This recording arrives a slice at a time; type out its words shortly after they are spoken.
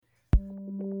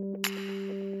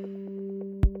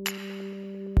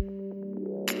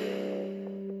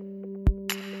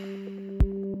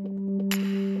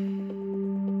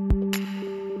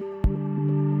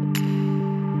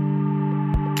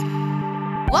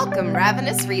Welcome,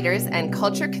 ravenous readers and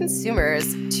culture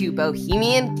consumers, to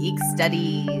Bohemian Geek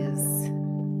Studies,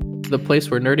 the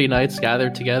place where nerdy knights gather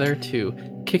together to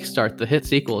kickstart the hit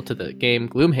sequel to the game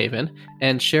Gloomhaven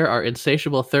and share our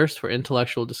insatiable thirst for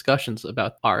intellectual discussions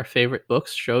about our favorite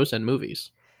books, shows, and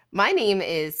movies. My name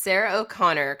is Sarah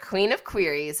O'Connor, Queen of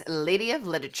Queries, Lady of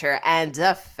Literature, and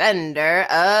Defender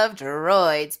of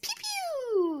Droids. Pew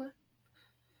pew!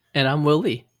 And I'm Will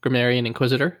Lee, Grammarian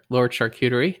Inquisitor, Lord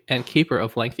Charcuterie, and Keeper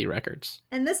of Lengthy Records.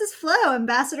 And this is Flo,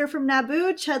 Ambassador from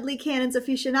Naboo, Chudley Cannons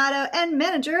Aficionado, and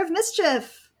Manager of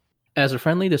Mischief. As a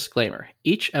friendly disclaimer,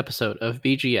 each episode of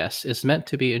BGS is meant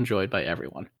to be enjoyed by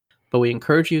everyone, but we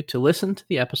encourage you to listen to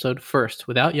the episode first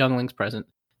without younglings present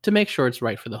to make sure it's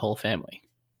right for the whole family.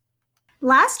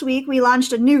 Last week, we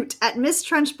launched a newt at Miss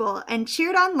Trunchbull and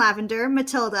cheered on Lavender,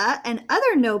 Matilda, and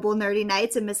other noble nerdy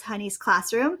knights in Miss Honey's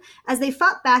classroom as they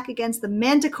fought back against the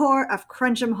Manticore of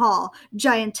Cruncham Hall,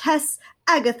 Giantess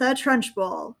Agatha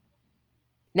Trunchbull.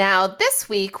 Now, this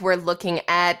week, we're looking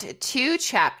at two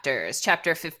chapters.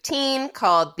 Chapter 15,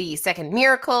 called The Second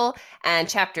Miracle, and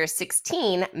Chapter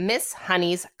 16, Miss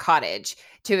Honey's Cottage,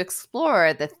 to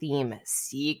explore the theme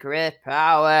Secret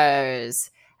Powers,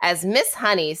 as Miss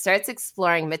Honey starts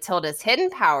exploring Matilda's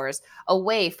hidden powers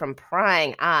away from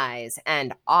prying eyes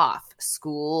and off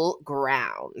school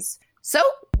grounds. So,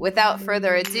 without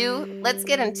further ado, let's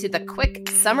get into the quick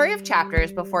summary of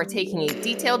chapters before taking a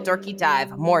detailed dorky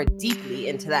dive more deeply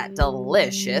into that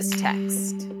delicious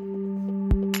text.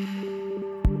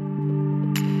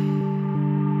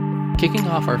 Kicking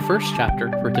off our first chapter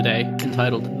for today,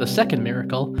 entitled The Second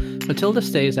Miracle, Matilda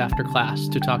stays after class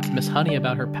to talk to Miss Honey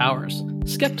about her powers.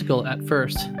 Skeptical at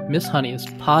first, Miss Honey is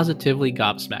positively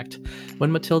gobsmacked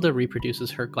when Matilda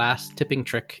reproduces her glass tipping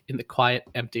trick in the quiet,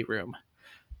 empty room.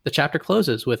 The chapter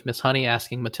closes with Miss Honey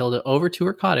asking Matilda over to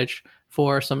her cottage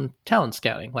for some talent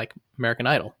scouting, like American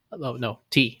Idol. Oh, no,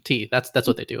 T. That's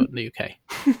what they do in the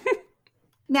UK.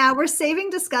 Now, we're saving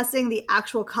discussing the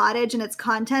actual cottage and its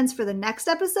contents for the next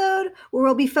episode, where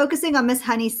we'll be focusing on Miss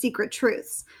Honey's secret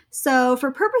truths. So,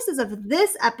 for purposes of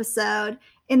this episode,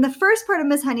 in the first part of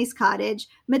Miss Honey's cottage,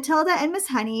 Matilda and Miss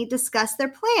Honey discuss their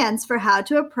plans for how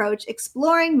to approach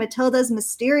exploring Matilda's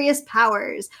mysterious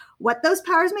powers, what those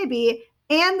powers may be,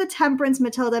 and the temperance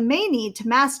Matilda may need to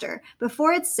master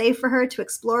before it's safe for her to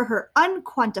explore her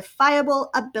unquantifiable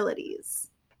abilities.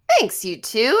 Thanks, you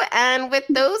two. And with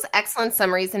those excellent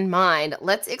summaries in mind,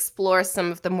 let's explore some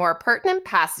of the more pertinent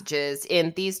passages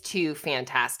in these two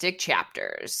fantastic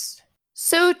chapters.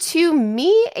 So to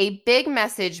me, a big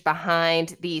message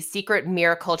behind the Secret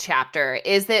Miracle chapter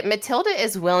is that Matilda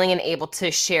is willing and able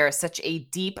to share such a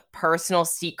deep personal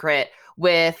secret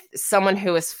with someone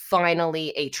who is finally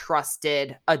a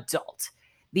trusted adult.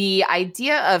 The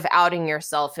idea of outing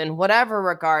yourself in whatever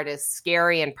regard is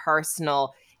scary and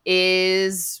personal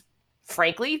is,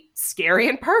 frankly, scary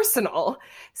and personal.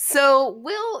 So,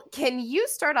 Will, can you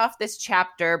start off this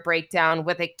chapter breakdown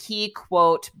with a key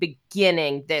quote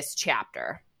beginning this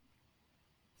chapter?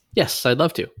 Yes, I'd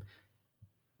love to.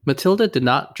 Matilda did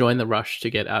not join the rush to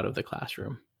get out of the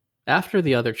classroom. After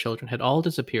the other children had all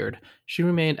disappeared, she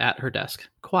remained at her desk,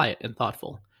 quiet and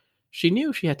thoughtful. She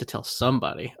knew she had to tell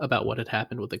somebody about what had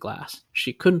happened with the glass.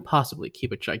 She couldn't possibly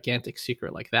keep a gigantic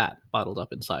secret like that bottled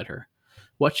up inside her.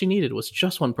 What she needed was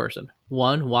just one person,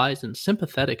 one wise and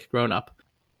sympathetic grown-up,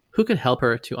 who could help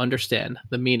her to understand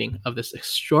the meaning of this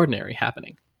extraordinary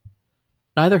happening.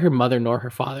 Neither her mother nor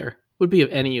her father would be of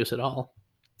any use at all,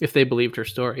 if they believed her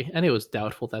story, and it was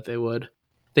doubtful that they would.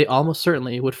 They almost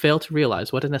certainly would fail to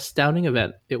realize what an astounding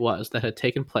event it was that had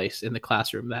taken place in the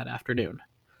classroom that afternoon.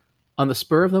 On the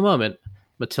spur of the moment,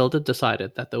 Matilda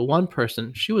decided that the one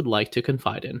person she would like to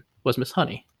confide in was Miss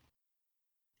Honey.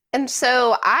 And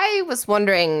so I was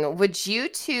wondering, would you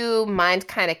two mind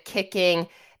kind of kicking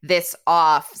this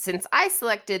off? Since I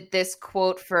selected this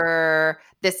quote for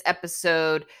this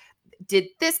episode, did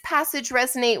this passage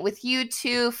resonate with you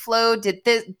two, Flo?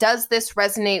 Does this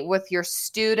resonate with your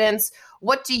students?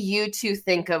 What do you two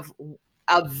think of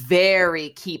a very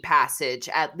key passage,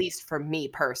 at least for me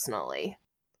personally?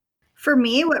 For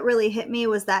me, what really hit me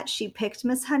was that she picked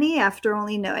Miss Honey after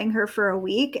only knowing her for a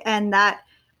week, and that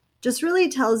just really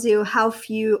tells you how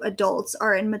few adults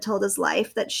are in Matilda's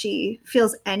life that she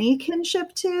feels any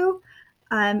kinship to.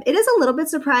 It is a little bit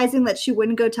surprising that she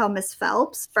wouldn't go tell Miss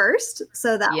Phelps first.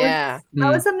 So that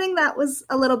was something that was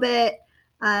a little bit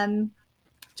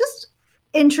just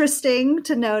interesting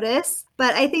to notice.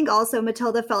 But I think also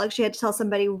Matilda felt like she had to tell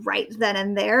somebody right then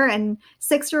and there. And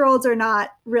 6-year-olds are not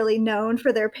really known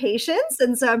for their patience.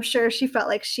 And so I'm sure she felt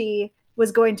like she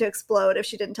was going to explode if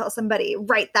she didn't tell somebody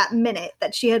right that minute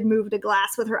that she had moved a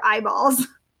glass with her eyeballs.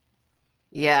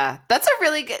 Yeah, that's a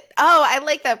really good. Oh, I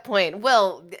like that point.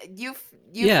 Will, you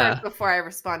Yeah. first before I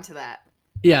respond to that.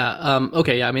 Yeah.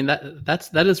 Okay. Yeah. I mean that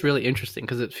is really interesting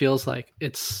because it feels like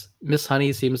it's Miss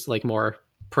Honey seems like more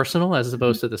personal as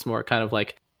opposed to this more kind of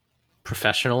like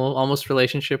professional almost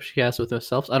relationship she has with Miss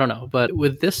Phelps. I don't know, but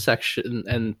with this section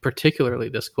and particularly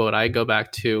this quote, I go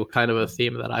back to kind of a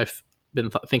theme that I've been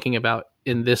thinking about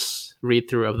in this read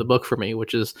through of the book for me,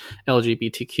 which is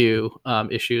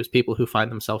LGBTQ issues, people who find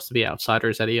themselves to be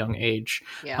outsiders at a young age.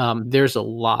 Yeah. There's a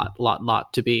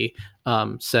lot to be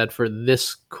said for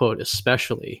this quote,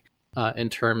 especially in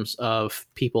terms of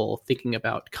people thinking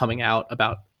about coming out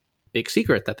about big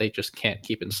secret that they just can't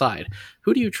keep inside.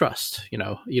 Who do you trust? You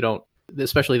know, you don't,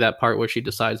 especially that part where she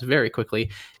decides very quickly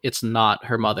it's not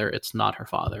her mother, it's not her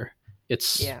father.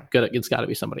 It's got to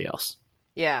be somebody else.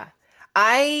 Yeah.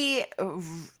 I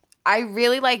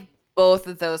really like both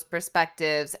of those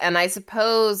perspectives, and I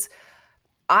suppose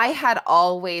I had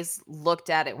always looked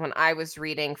at it when I was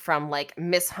reading from like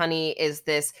Miss Honey is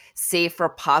this safe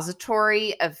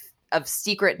repository of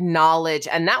secret knowledge,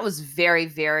 and that was very,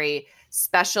 very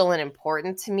special and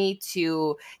important to me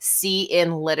to see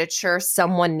in literature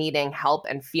someone needing help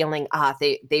and feeling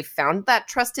they found that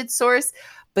trusted source.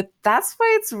 But that's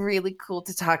why it's really cool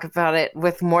to talk about it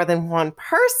with more than one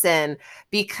person,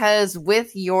 because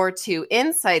with your two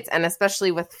insights, and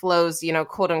especially with Flo's, you know,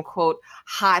 quote unquote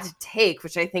hot take,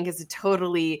 which I think is a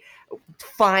totally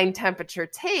fine temperature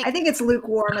take. I think it's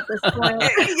lukewarm at this point.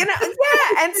 You know,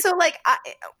 yeah. And so like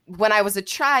when I was a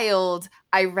child,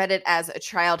 I read it as a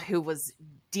child who was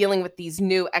dealing with these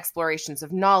new explorations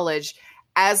of knowledge.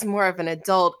 As more of an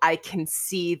adult, I can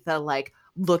see the like,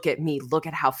 look at me, look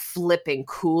at how flipping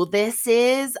cool this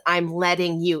is. I'm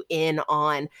letting you in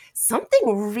on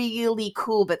something really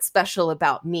cool but special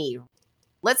about me.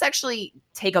 Let's actually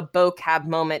take a vocab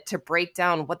moment to break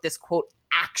down what this quote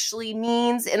actually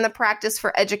means in the practice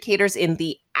for educators in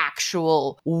the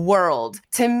actual world.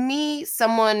 To me,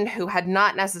 someone who had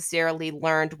not necessarily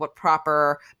learned what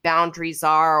proper boundaries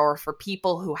are, or for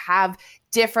people who have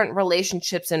different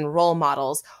relationships and role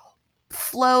models,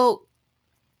 Flo,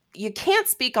 you can't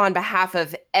speak on behalf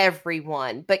of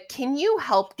everyone, but can you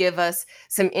help give us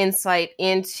some insight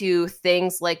into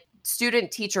things like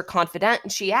student-teacher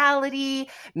confidentiality,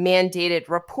 mandated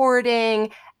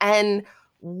reporting, and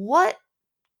what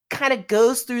kind of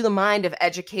goes through the mind of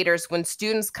educators when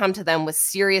students come to them with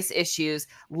serious issues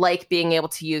like being able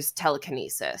to use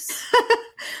telekinesis?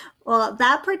 Well,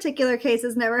 that particular case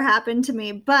has never happened to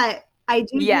me, but I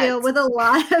do deal with a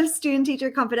lot of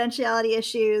student-teacher confidentiality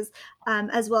issues,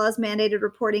 as well as mandated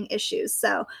reporting issues.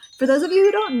 So for those of you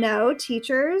who don't know,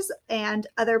 teachers and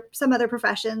some other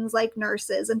professions like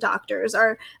nurses and doctors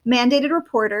are mandated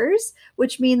reporters,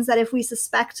 which means that if we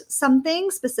suspect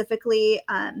something, specifically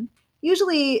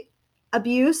usually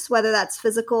abuse, whether that's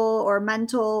physical or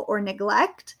mental or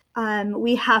neglect,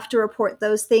 we have to report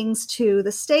those things to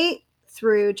the state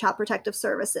through Child Protective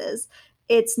Services.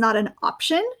 It's not an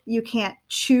option. You can't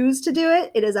choose to do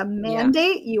it. It is a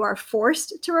mandate. You are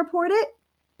forced to report it.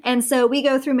 And so we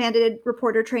go through mandated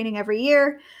reporter training every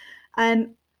year.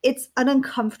 It's an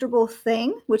uncomfortable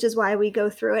thing, which is why we go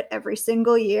through it every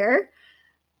single year.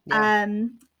 Yeah.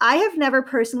 I have never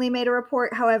personally made a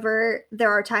report. However,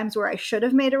 there are times where I should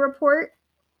have made a report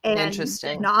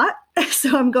and not.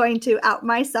 So I'm going to out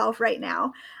myself right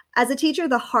now. As a teacher,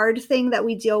 the hard thing that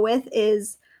we deal with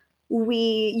is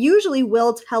we usually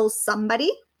will tell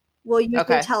somebody. We'll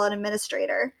usually tell an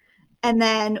administrator. And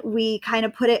then we kind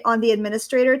of put it on the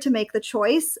administrator to make the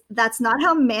choice. That's not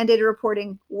how mandated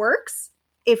reporting works.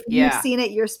 If you've seen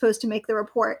it, you're supposed to make the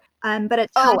report. But at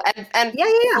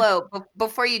Flo,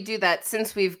 before you do that,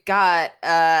 since we've got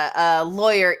a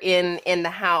lawyer in the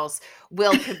house,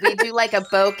 Will, could we do like a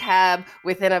vocab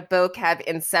within a vocab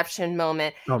inception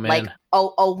moment? Oh, man. Like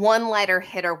a one-liner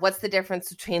hitter. What's the difference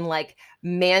between like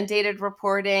mandated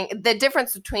reporting, the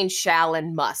difference between shall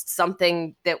and must,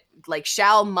 something that like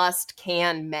shall, must,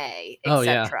 can, may,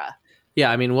 etc.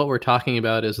 Yeah, I mean, what we're talking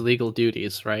about is legal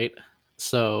duties, right?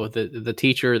 So the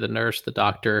teacher, the nurse, the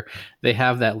doctor, they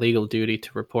have that legal duty to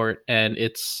report, and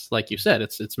it's like you said,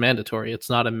 it's mandatory. It's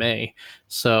not a may.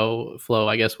 So Flo,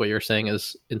 I guess what you're saying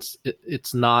is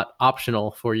it's not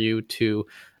optional for you to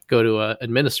go to an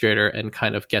administrator and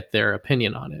kind of get their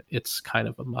opinion on it. It's kind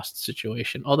of a must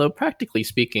situation. Although practically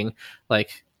speaking,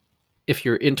 like if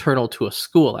you're internal to a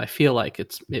school, I feel like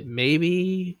it may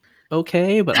be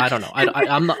okay, but I don't know.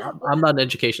 I'm not an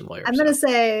education lawyer. I'm gonna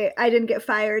say I didn't get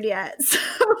fired yet. So.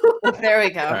 There we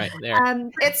go. All right, there.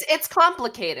 It's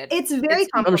complicated. It's very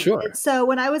complicated. I'm sure. So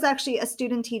when I was actually a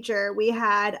student teacher, we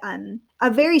had a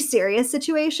very serious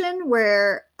situation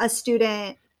where a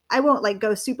student I won't like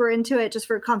go super into it just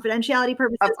for confidentiality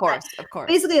purposes. Of course.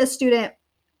 Basically, a student's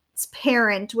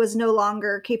parent was no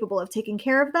longer capable of taking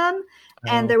care of them.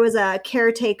 And there was a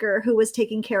caretaker who was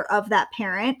taking care of that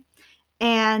parent.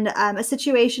 And a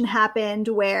situation happened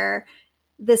where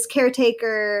this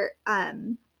caretaker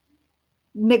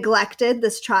neglected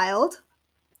this child.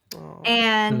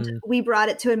 And we brought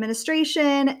it to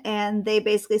administration, and they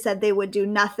basically said they would do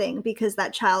nothing because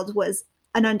that child was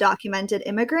an undocumented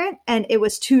immigrant, and it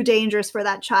was too dangerous for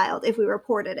that child if we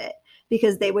reported it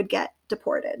because they would get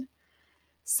deported.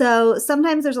 So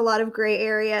sometimes there's a lot of gray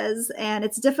areas, and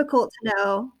it's difficult to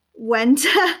know when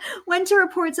to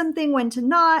report something, when to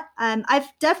not. I've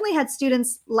definitely had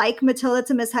students like Matilda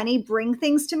to Miss Honey bring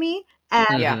things to me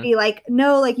and be like,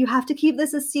 no, like you have to keep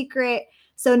this a secret.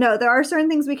 So no, there are certain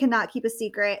things we cannot keep a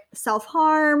secret.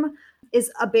 Self-harm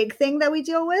is a big thing that we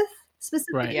deal with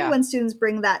specifically when students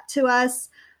bring that to us.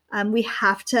 We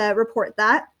have to report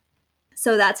that.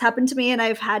 So that's happened to me, and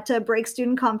I've had to break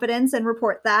student confidence and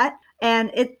report that. And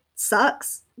it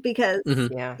sucks because you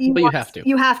have to.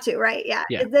 You have to, right? Yeah.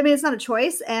 I mean, it's not a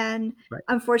choice. And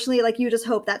unfortunately, like you just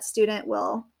hope that student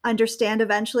will understand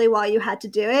eventually why you had to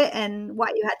do it and why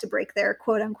you had to break their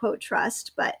quote unquote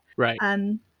trust. But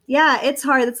yeah, it's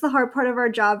hard. That's the hard part of our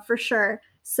job for sure.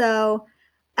 So,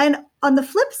 and on the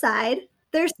flip side,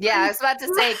 there's I was about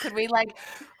to say, could we like,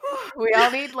 we all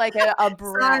need like a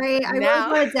breath. Sorry, I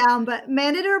really wrote it down, but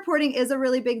mandated reporting is a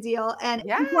really big deal. And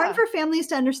it's important for families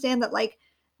to understand that like,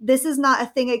 this is not a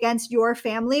thing against your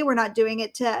family. We're not doing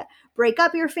it to break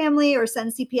up your family or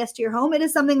send CPS to your home. It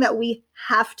is something that we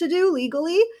have to do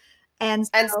legally. And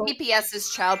CPS is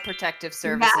Child Protective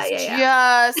Services,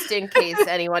 just in case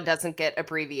anyone doesn't get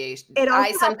abbreviation.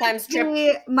 I sometimes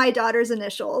trip my daughter's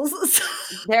initials.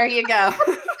 There you go.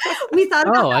 We thought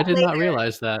about that I did later. not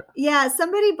realize that. Yeah,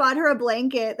 somebody bought her a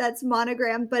blanket that's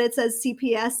monogrammed, but it says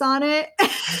CPS on it.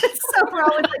 So we're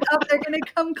always like, oh, they're going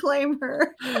to come claim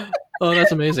her. Oh,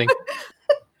 that's amazing.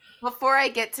 Before I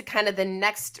get to kind of the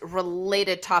next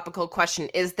related topical question,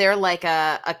 is there like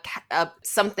a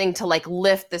something to like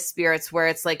lift the spirits where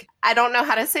it's like, I don't know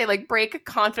how to say like break a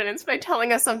confidence by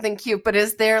telling us something cute, but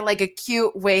is there like a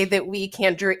cute way that we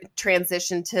can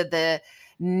transition to the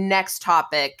next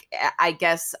topic? I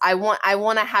guess I want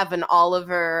to have an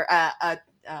Oliver,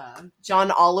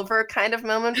 John Oliver kind of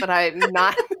moment, but I'm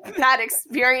not that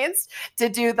experienced to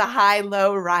do the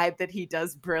high-low ride that he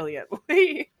does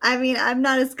brilliantly. I mean, I'm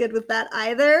not as good with that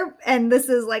either. And this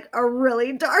is like a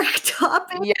really dark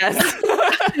topic. Yes.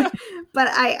 But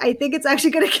I think it's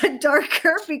actually going to get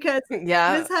darker because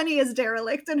Miss Honey is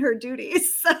derelict in her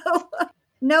duties. So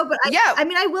no, but I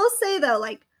mean, I will say though,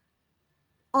 like,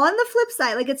 on the flip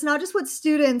side, like it's not just what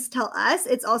students tell us,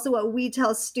 it's also what we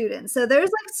tell students. So there's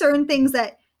like certain things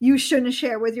that you shouldn't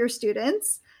share with your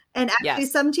students. And actually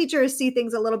some teachers see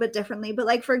things a little bit differently. But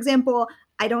like, for example,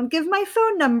 I don't give my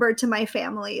phone number to my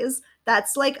families.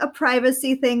 That's like a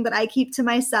privacy thing that I keep to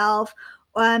myself.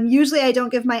 Usually I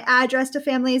don't give my address to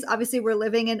families. Obviously we're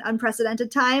living in unprecedented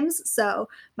times. So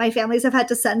my families have had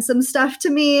to send some stuff to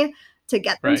me to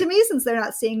get them to me since they're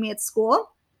not seeing me at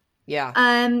school.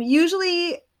 Yeah.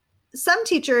 Usually some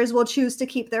teachers will choose to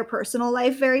keep their personal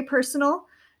life very personal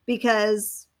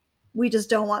because we just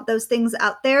don't want those things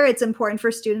out there. It's important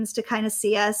for students to kind of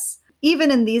see us,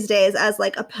 even in these days, as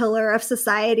like a pillar of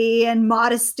society and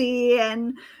modesty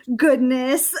and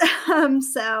goodness.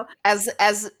 So as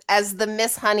the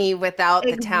Miss Honey without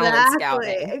the talent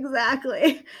scouting.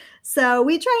 Exactly. So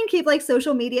we try and keep like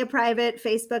social media private,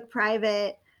 Facebook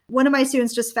private. One of my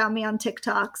students just found me on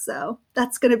TikTok, so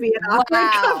that's going to be an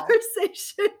awkward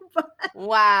conversation.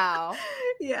 But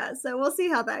yeah, so we'll see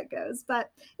how that goes.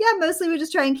 But yeah, mostly we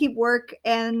just try and keep work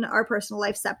and our personal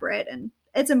life separate, and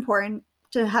it's important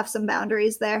to have some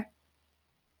boundaries there.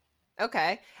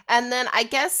 Okay. And then I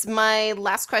guess my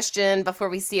last question before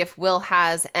we see if Will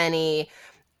has any,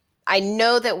 I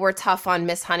know that we're tough on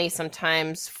Miss Honey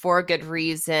sometimes for good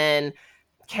reason.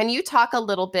 Can you talk a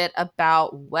little bit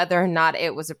about whether or not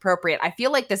it was appropriate? I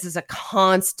feel like this is a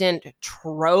constant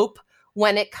trope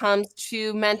when it comes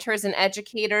to mentors and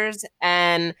educators.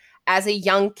 And as a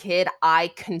young kid,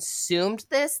 I consumed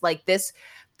this. Like this,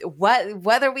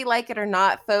 whether we like it or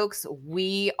not, folks,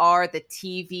 we are the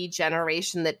TV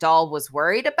generation that Doll was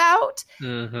worried about.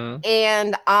 Mm-hmm.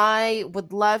 And I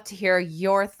would love to hear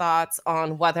your thoughts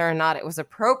on whether or not it was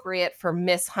appropriate for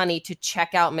Miss Honey to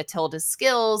check out Matilda's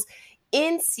skills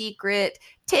in secret,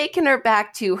 taking her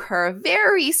back to her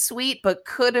very sweet, but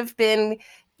could have been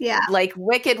like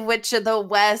Wicked Witch of the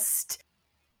West,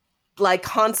 like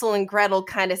Hansel and Gretel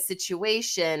kind of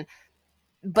situation.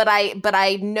 but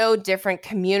I know different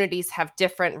communities have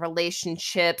different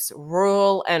relationships.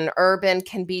 Rural and urban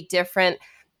can be different,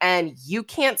 and you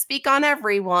can't speak on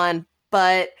everyone.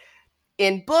 But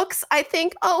in books, I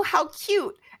think, oh, how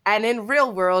cute. And in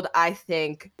real world, I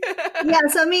think. Yeah,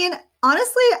 so I mean,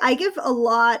 honestly, I give a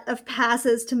lot of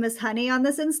passes to Miss Honey on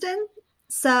this instant.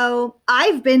 So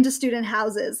I've been to student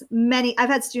houses. I've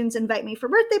had students invite me for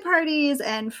birthday parties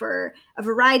and for a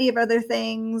variety of other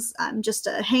things, just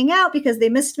to hang out because they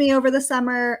missed me over the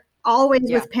summer, always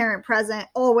with parent present,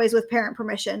 always with parent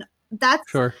permission.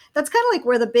 That's kind of like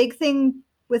where the big thing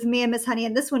with me and Miss Honey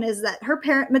and this one is that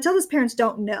Matilda's parents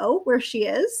don't know where she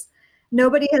is.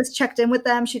 Nobody has checked in with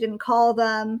them. She didn't call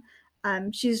them.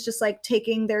 She's just like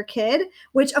taking their kid,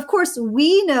 which of course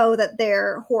we know that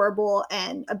they're horrible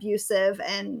and abusive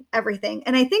and everything.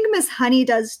 And I think Miss Honey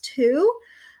does too,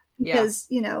 because,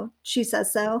 she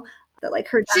says so. That like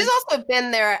her dad, she's also been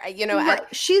there,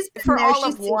 she's been for there, all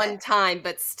of one time,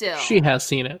 but still. She has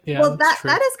seen it. Yeah. Well,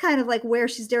 that is kind of like where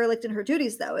she's derelict in her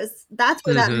duties, though, is that's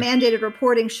where that mandated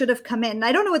reporting should have come in. And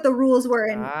I don't know what the rules were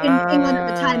in England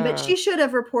at the time, but she should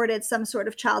have reported some sort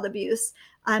of child abuse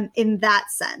in that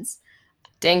sense.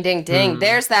 Ding, ding, ding.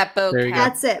 There's that boat.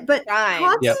 That's it. But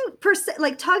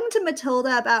talking to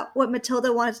Matilda about what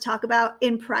Matilda wanted to talk about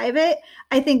in private,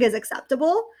 I think is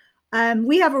acceptable.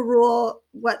 We have a rule,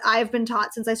 what I've been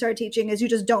taught since I started teaching is you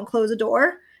just don't close a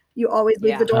door. You always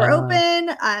leave the door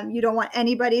open. You don't want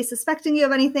anybody suspecting you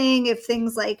of anything. If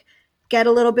things like get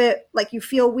a little bit like you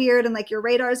feel weird and like your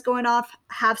radar's going off,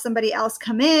 have somebody else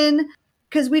come in.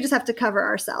 Because we just have to cover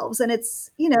ourselves. And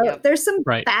it's, there's some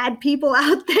bad people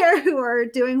out there who are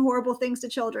doing horrible things to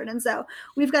children. And so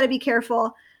we've got to be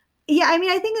careful. Yeah, I mean,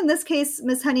 I think in this case,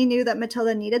 Miss Honey knew that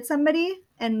Matilda needed somebody.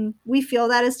 And we feel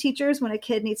that as teachers when a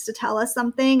kid needs to tell us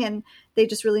something and they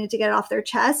just really need to get it off their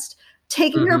chest.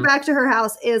 Taking her back to her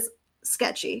house is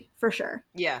sketchy, for sure.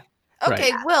 Yeah.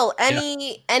 Okay, Will,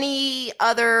 any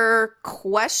other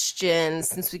questions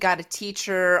since we got a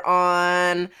teacher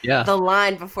on the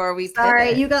line before we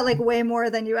Sorry, you got like way more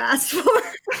than you asked for.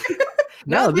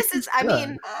 No, this is I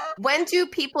mean, when do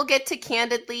people get to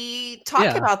candidly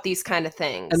talk about these kind of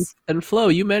things? And Flo,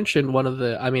 you mentioned one of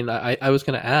the I was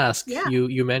going to ask,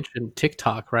 you mentioned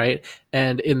TikTok, right?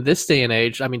 And in this day and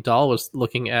age, I mean, Doll was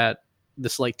looking at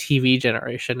this like TV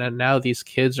generation, and now these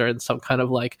kids are in some kind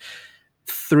of like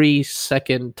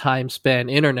 3-second time span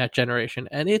internet generation,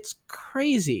 and it's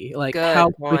crazy like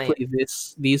how quickly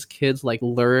these kids like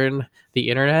learn the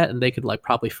internet, and they could like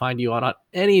probably find you on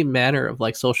any manner of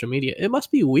like social media. It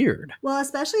must be weird. Well,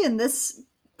 especially in this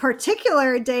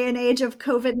particular day and age of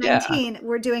COVID-19,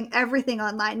 we're doing everything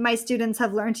online. My students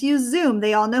have learned to use Zoom.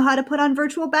 They all know how to put on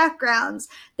virtual backgrounds.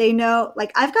 They know,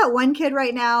 like I've got one kid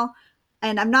right now,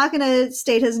 and I'm not going to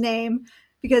state his name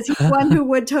because he's one who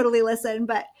would totally listen,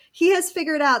 but he has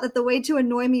figured out that the way to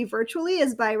annoy me virtually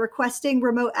is by requesting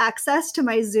remote access to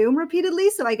my Zoom repeatedly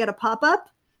so I get a pop-up.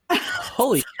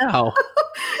 Holy cow.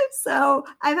 So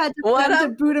I've had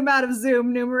to boot him out of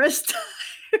Zoom numerous times.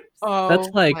 Oh, that's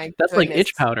like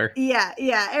itch powder. Yeah.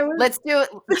 Let's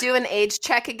do an age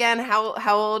check again.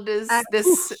 How old is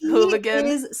this hooligan?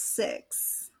 He is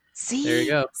 6. See? There you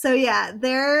go. So yeah,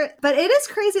 but it is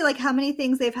crazy like how many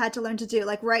things they've had to learn to do.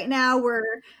 Like right now we're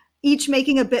each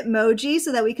making a Bitmoji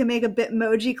so that we can make a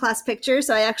Bitmoji class picture.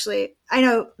 So I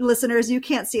know listeners, you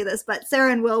can't see this, but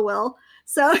Sarah and Will.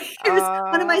 So here's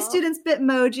one of my students'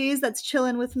 Bitmojis that's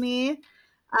chilling with me.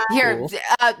 Here,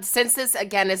 since this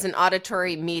again is an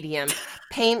auditory medium,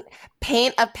 paint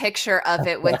a picture of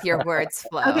it with your words,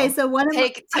 Flo. Okay, so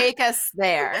take us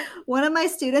there. One of my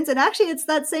students, and actually it's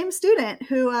that same student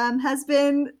who has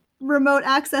been remote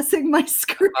accessing my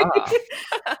screen.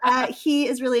 He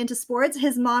is really into sports.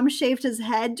 His mom shaved his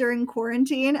head during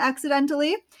quarantine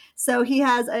accidentally. So he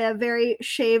has a very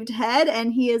shaved head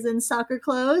and he is in soccer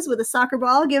clothes with a soccer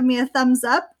ball. Give me a thumbs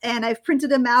up. And I've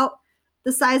printed him out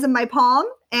the size of my palm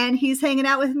and he's hanging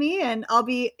out with me, and I'll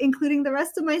be including the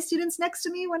rest of my students next to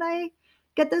me when I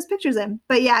get those pictures in.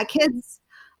 But yeah, kids,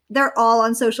 they're all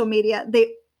on social media.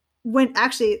 The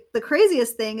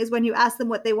craziest thing is when you ask them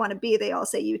what they want to be, they all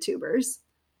say YouTubers.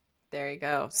 There you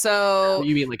go. So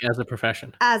you mean like as a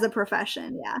profession? As a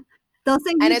profession, yeah. They'll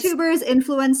say YouTubers,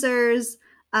 influencers,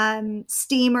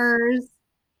 steamers.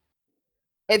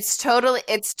 It's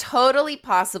totally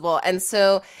possible. And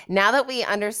so now that we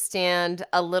understand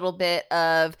a little bit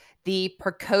of the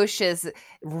precocious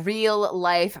real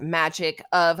life magic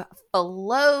of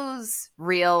Flo's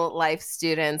real life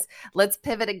students, let's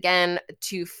pivot again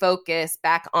to focus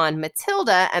back on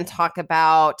Matilda and talk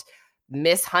about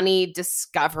Miss Honey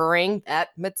discovering that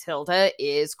Matilda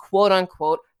is quote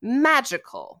unquote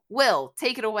magical. Will,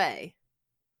 take it away.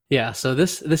 Yeah, so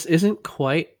this isn't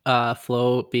quite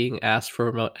Flo being asked for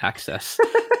remote access,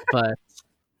 but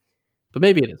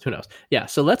maybe it is. Who knows? Yeah.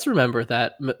 So let's remember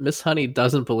that Miss Honey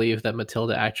doesn't believe that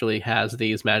Matilda actually has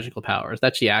these magical powers.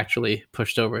 That she actually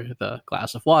pushed over the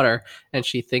glass of water, and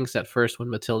she thinks at first when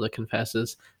Matilda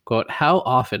confesses, "quote How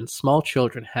often small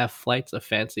children have flights of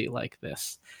fancy like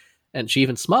this," and she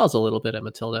even smiles a little bit at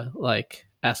Matilda, like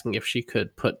asking if she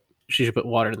should put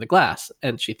water in the glass,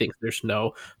 and she thinks there's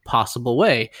no possible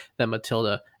way that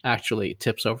Matilda actually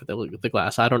tips over the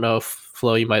glass. I don't know if,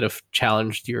 Flo, you might have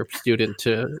challenged your student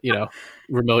to,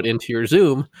 remote into your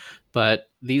Zoom, but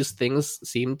these things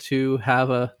seem to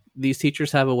these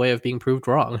teachers have a way of being proved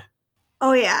wrong.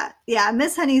 Oh, yeah. Yeah.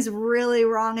 Miss Honey's really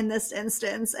wrong in this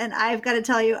instance. And I've got to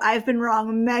tell you, I've been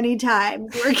wrong many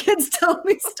times where kids tell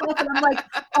me stuff and I'm like,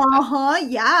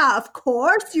 yeah, of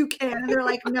course you can. And they're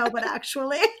like, no, but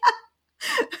actually.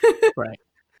 Right.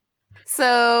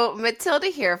 So Matilda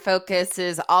here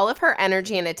focuses all of her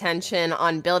energy and attention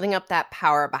on building up that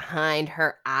power behind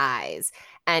her eyes.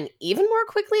 And even more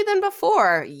quickly than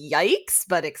before, yikes,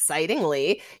 but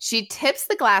excitingly, she tips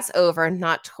the glass over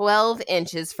not 12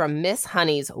 inches from Miss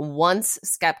Honey's once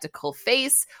skeptical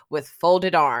face with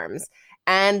folded arms.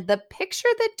 And the picture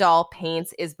that doll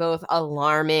paints is both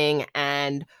alarming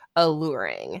and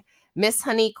alluring. Miss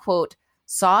Honey, quote,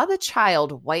 saw the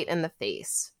child white in the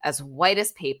face, as white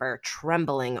as paper,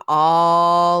 trembling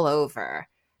all over.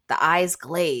 The eyes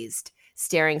glazed,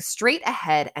 staring straight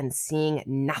ahead and seeing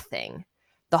nothing.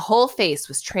 The whole face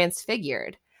was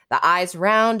transfigured, the eyes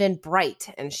round and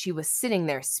bright, and she was sitting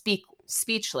there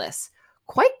speechless,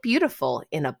 quite beautiful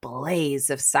in a blaze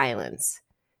of silence.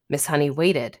 Miss Honey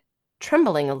waited,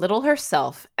 trembling a little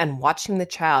herself and watching the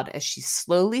child as she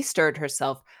slowly stirred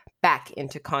herself back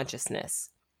into consciousness.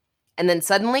 And then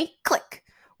suddenly, click,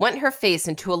 went her face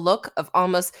into a look of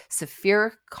almost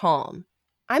severe calm.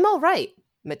 I'm all right,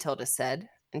 Matilda said,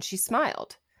 and she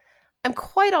smiled. I'm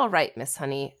quite all right, Miss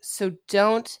Honey, so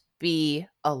don't be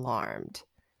alarmed.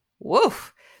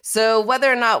 Woof. So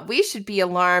whether or not we should be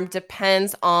alarmed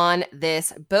depends on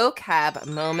this vocab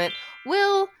moment.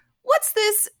 Will, what's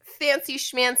this fancy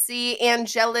schmancy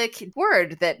angelic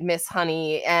word that Miss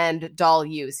Honey and Doll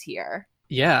use here?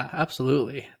 Yeah,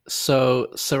 absolutely. So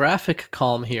seraphic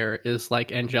calm here is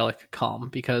like angelic calm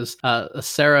because a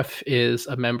seraph is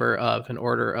a member of an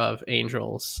order of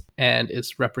angels and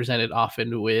is represented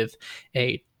often with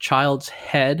a child's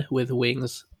head with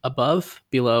wings above,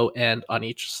 below, and on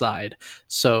each side.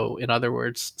 So, in other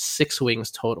words, 6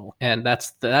 wings total, and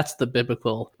that's the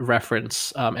biblical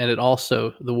reference. And it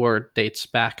also, the word dates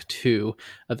back to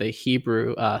the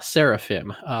Hebrew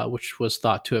seraphim, which was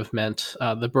thought to have meant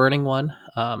the burning one,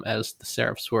 as the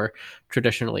seraphs were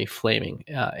traditionally flaming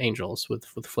angels with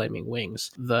flaming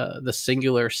wings. The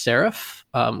singular seraph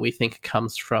we think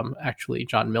comes from actually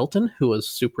John Milton, who was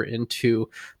super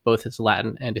into both his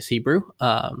Latin and his Hebrew,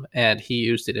 and he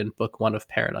used it in Book 1 of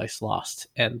Paradise Lost,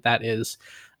 and that is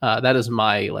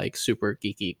my like super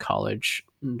geeky college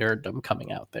nerddom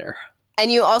coming out there.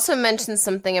 And you also mentioned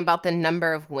something about the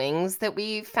number of wings that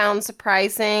we found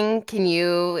surprising. Can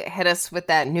you hit us with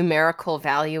that numerical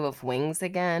value of wings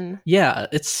again? Yeah,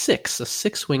 it's 6, a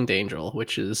 6-winged angel,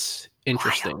 which is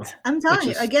interesting. Wild. I'm telling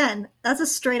you, again, that's a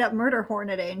straight up murder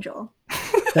hornet angel.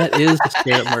 That is a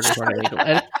straight up murder hornet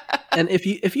angel. And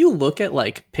if you look at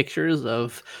like pictures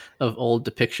of old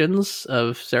depictions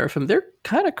of seraphim, they're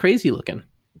kind of crazy looking.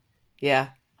 Yeah.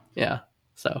 Yeah.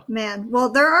 So, man,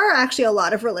 well, there are actually a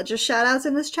lot of religious shout outs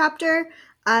in this chapter.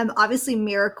 Obviously,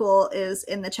 miracle is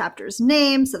in the chapter's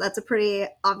name, so that's a pretty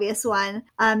obvious one.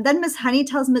 Then Miss Honey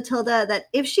tells Matilda that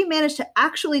if she managed to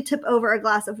actually tip over a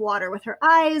glass of water with her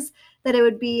eyes, that it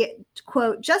would be,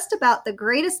 quote, just about the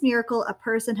greatest miracle a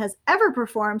person has ever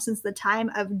performed since the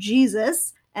time of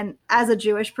Jesus. And as a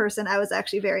Jewish person, I was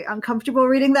actually very uncomfortable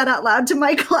reading that out loud to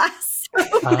my class.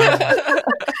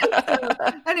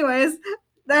 Anyways,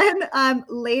 then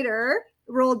later,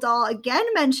 Roald Dahl again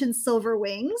mentions silver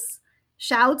wings.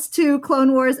 Shouts to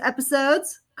Clone Wars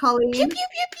episodes. Colleen, pew, pew,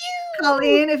 pew, pew.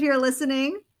 Colleen, if you're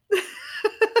listening.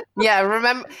 Yeah,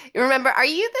 remember, are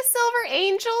you the Silver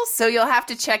Angel? So you'll have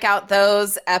to check out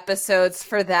those episodes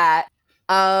for that.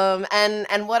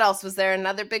 And what else? Was there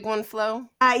another big one, Flo?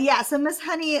 Yeah, so Miss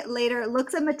Honey later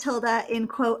looks at Matilda in,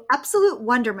 quote, absolute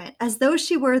wonderment, as though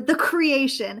she were the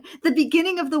creation, the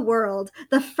beginning of the world,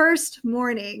 the first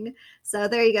morning. So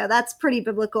there you go. That's pretty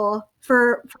biblical.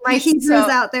 For my Hebrews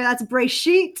out there, that's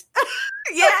Breshit.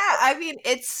 Yeah, I mean,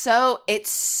 it's so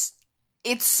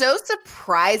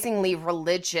surprisingly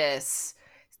religious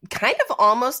kind of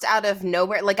almost out of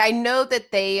nowhere. Like, I know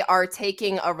that they are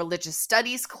taking a religious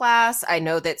studies class. I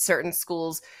know that certain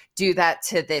schools do that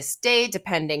to this day,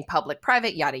 depending public,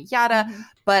 private, yada, yada. Mhm.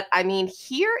 But I mean,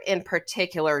 here in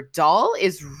particular, Doll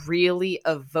is really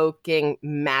evoking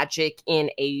magic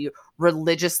in a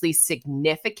religiously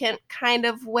significant kind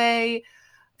of way.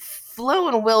 Flo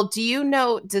and Will, do you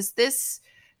know, does this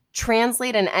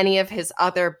translate in any of his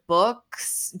other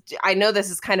books? I know this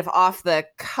is kind of off the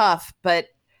cuff, but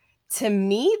to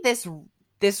me, this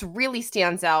really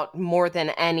stands out more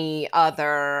than any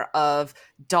other of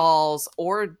Doll's,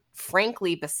 or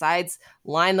frankly, besides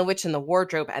Lion the Witch in the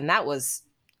Wardrobe, and that was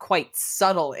quite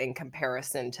subtle in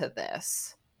comparison to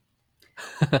this.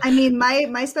 I mean,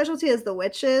 my specialty is the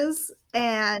witches,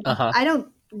 and I don't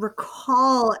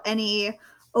recall any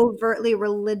overtly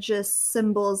religious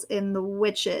symbols in the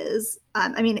witches.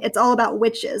 I mean, it's all about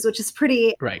witches, which is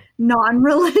pretty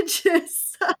non-religious.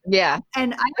 Yeah.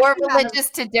 And or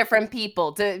religious to different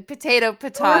people. Potato,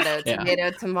 tomato,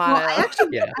 tomato. Well,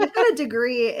 I got a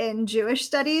degree in Jewish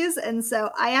studies, and so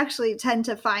I actually tend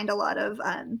to find a lot of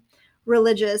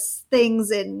religious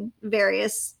things in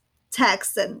various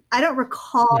texts, and I don't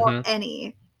recall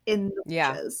any in the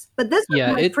witches. But this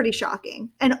one was pretty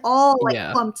shocking, and all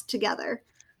clumped together.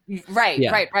 Right.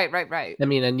 I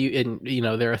mean, and you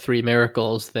know, there are three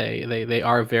miracles. They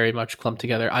are very much clumped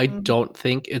together. I don't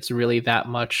think it's really that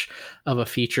much of a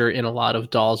feature in a lot of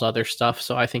Doll's other stuff.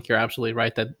 So I think you're absolutely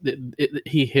right that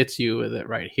he hits you with it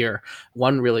right here.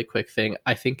 One really quick thing.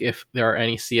 I think if there are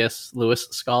any C.S. Lewis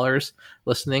scholars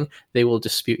listening, they will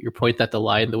dispute your point that the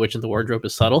Lion, the Witch, and the Wardrobe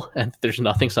is subtle, and there's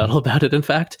nothing subtle about it, in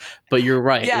fact. But you're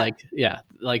right.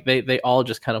 Like they all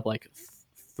just kind of like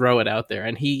throw it out there,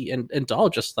 and he and Doll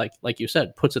just like you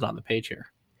said, puts it on the page here.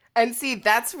 And see,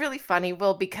 that's really funny,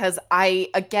 Will, because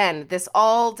this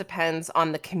all depends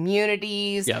on the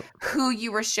communities, who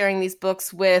you were sharing these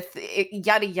books with,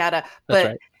 yada yada.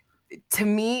 But to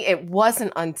me, it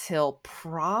wasn't until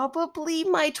probably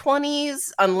my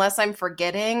 20s, unless I'm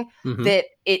forgetting, that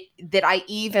I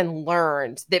even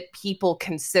learned that people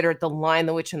considered the Lion,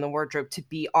 the Witch, and the Wardrobe to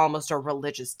be almost a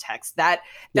religious text. That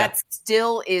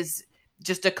still is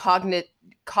just a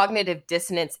cognitive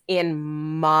dissonance in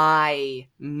my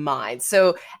mind.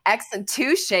 So excellent,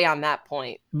 touche on that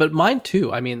point. But mine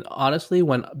too. I mean, honestly,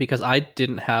 because I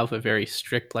didn't have a very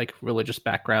strict like religious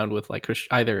background with like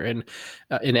either in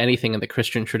anything in the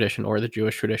Christian tradition or the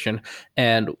Jewish tradition,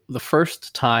 and the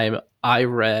first time I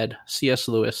read C.S.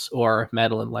 Lewis or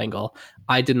Madeleine L'Engle,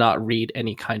 I did not read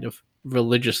any kind of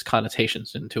religious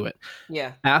connotations into it.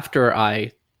 Yeah. After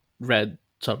I read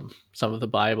some of the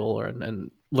Bible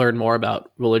and learn more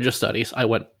about religious studies, I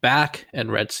went back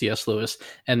and read C.S. Lewis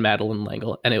and Madeleine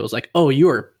L'Engle, and it was like, oh, you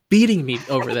are beating me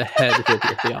over the head with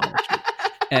your theology.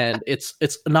 And it's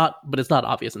not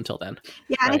obvious until then.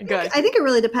 Yeah, right? I think it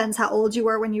really depends how old you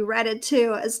were when you read it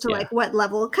too, as to like what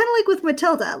level. Kind of like with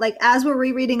Matilda, like as we're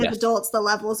rereading as adults, the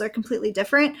levels are completely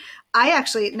different. I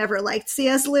actually never liked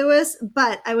C.S. Lewis,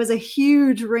 but I was a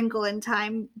huge Wrinkle in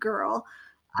Time girl.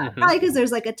 Probably because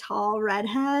there's like a tall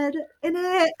redhead in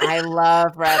it. I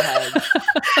love redheads.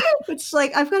 Which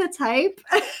like I've got a type.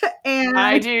 And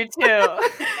I do too.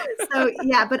 So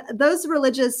yeah, but those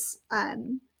religious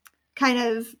kind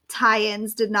of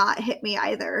tie-ins did not hit me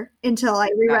either until I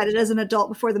reread it as an adult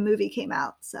before the movie came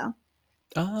out. So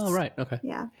oh, right. Okay.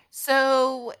 Yeah.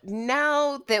 So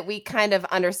now that we kind of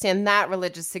understand that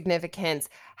religious significance,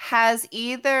 has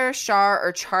either Shar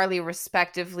or Charlie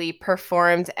respectively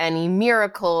performed any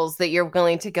miracles that you're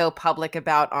willing to go public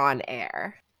about on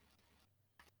air?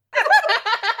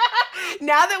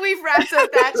 Now that we've wrapped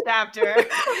up that chapter,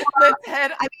 let's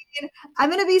head. I mean,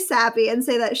 I'm going to be sappy and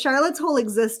say that Charlotte's whole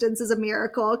existence is a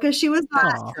miracle because she was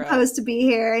not supposed to be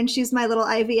here, and she's my little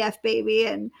IVF baby,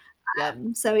 and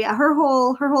so yeah, her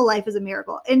whole life is a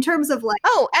miracle in terms of like.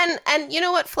 Oh, and you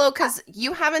know what, Flo, because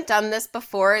you haven't done this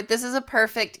before, this is a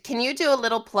perfect. Can you do a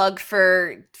little plug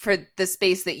for the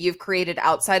space that you've created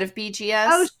outside of BGS,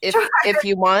 oh, sure. if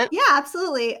you want? Yeah,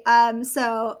 absolutely.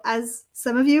 So as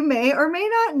some of you may or may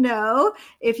not know,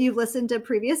 if you've listened to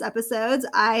previous episodes,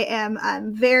 I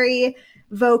am very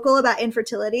vocal about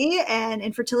infertility and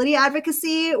infertility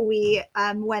advocacy. We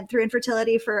went through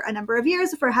infertility for a number of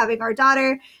years before having our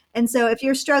daughter. And so if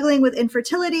you're struggling with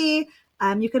infertility,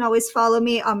 you can always follow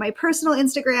me on my personal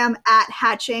Instagram at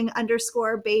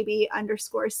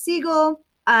hatching_baby_seagull.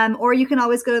 Or you can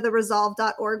always go to the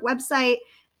resolve.org website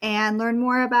and learn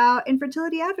more about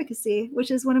infertility advocacy, which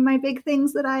is one of my big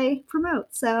things that I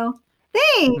promote. So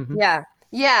thanks. Yeah.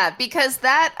 Yeah, because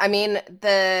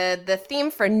the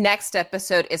theme for next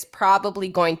episode is probably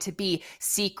going to be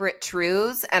secret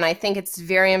truths, and I think it's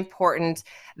very important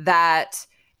that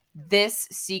this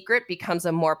secret becomes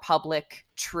a more public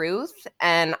truth,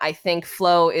 and I think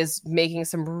Flo is making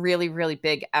some really, really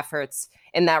big efforts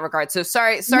in that regard. So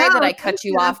sorry that I cut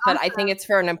you off, but I think it's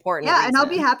for an important reason. And I'll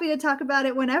be happy to talk about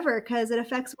it whenever, because it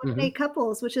affects women in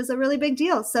couples, which is a really big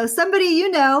deal. So somebody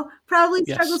probably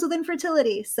struggles with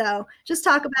infertility. So just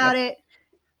talk about it.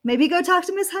 Maybe go talk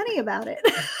to Miss Honey about it.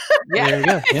 Yeah, there you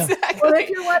go. Yeah. Exactly. Or if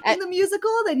you're watching the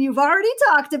musical, then you've already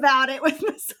talked about it with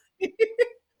Miss Honey.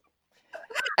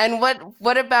 And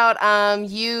what about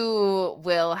you,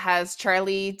 Will? Has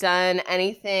Charlie done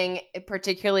anything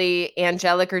particularly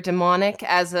angelic or demonic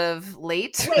as of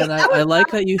late? Wait, and I like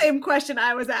that you same question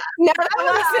I was asked. No,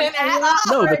 that wasn't at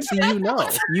all. No, but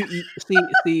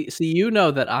see, you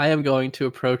know that I am going to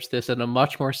approach this in a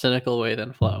much more cynical way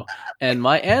than Flo, and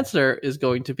my answer is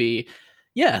going to be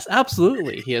yes,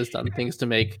 absolutely. He has done things to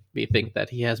make me think that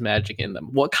he has magic in them.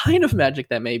 What kind of magic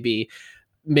that may be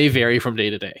may vary from day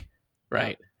to day.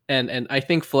 Right. And I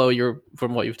think Flo,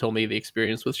 from what you've told me, the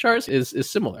experience with Shars is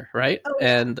similar, right? Oh,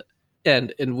 yeah.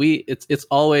 And it's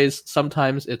always,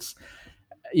 sometimes it's,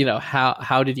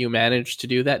 how did you manage to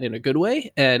do that in a good way?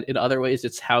 And in other ways,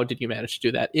 it's how did you manage to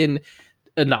do that in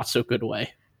a not so good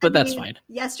way? But that's fine.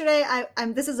 Yesterday,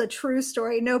 this is a true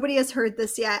story. Nobody has heard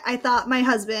this yet. I thought my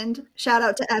husband, shout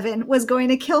out to Evan, was going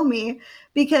to kill me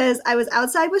because I was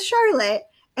outside with Charlotte.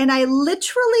 And I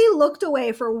literally looked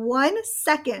away for 1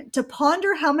 second to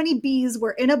ponder how many bees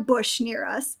were in a bush near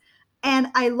us. And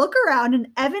I look around and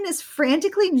Evan is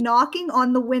frantically knocking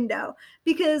on the window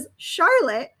because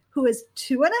Charlotte, who is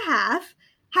 2.5,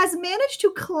 has managed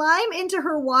to climb into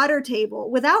her water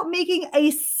table without making a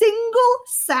single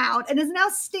sound and is now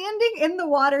standing in the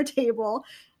water table.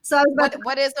 So I was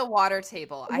what is a water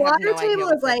table? I have no idea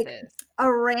what this is.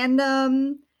 A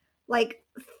random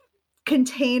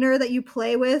container that you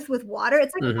play with water.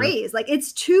 It's raised,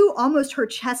 it's to almost her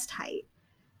chest height.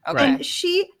 Okay. And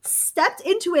she stepped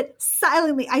into it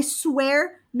silently. I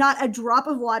swear, not a drop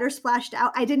of water splashed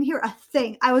out. I didn't hear a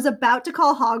thing. I was about to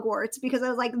call Hogwarts because I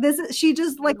was like, she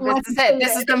just this is it.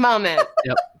 This is the moment.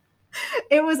 Yep.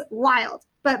 It was wild.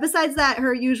 But besides that,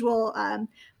 her usual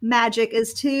magic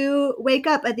is to wake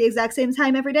up at the exact same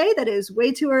time every day. That is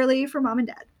way too early for mom and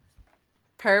dad.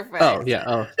 Perfect. Oh, yeah.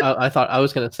 Oh, I thought I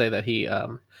was going to say that he,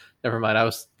 never mind. I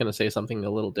was going to say something a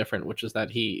little different, which is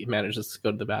that he manages to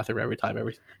go to the bathroom at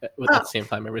the same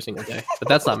time every single day. But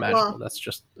that's not magical. Well, that's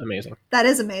just amazing. That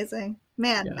is amazing.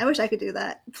 Man, yeah. I wish I could do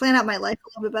that. Plan out my life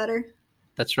a little bit better.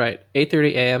 That's right.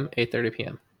 8:30 a.m., 8:30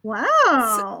 p.m.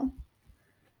 Wow.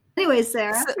 Anyways,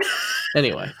 Sarah.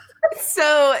 Anyway.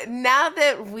 So now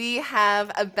that we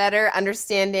have a better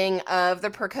understanding of the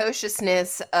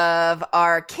precociousness of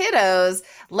our kiddos,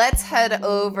 let's head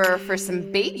over for some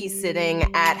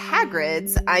babysitting at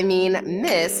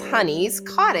Miss Honey's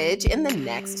cottage in the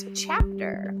next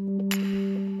chapter.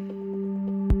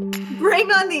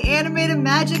 Bring on the animated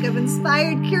magic of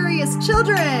inspired, curious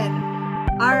children.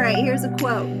 All right, here's a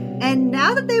quote. And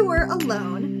now that they were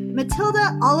alone,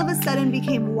 Matilda all of a sudden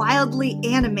became wildly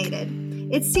animated.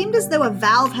 It seemed as though a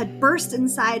valve had burst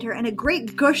inside her and a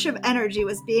great gush of energy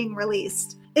was being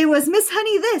released. It was Miss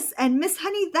Honey this and Miss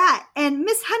Honey that. And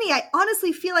Miss Honey, I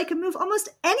honestly feel I can move almost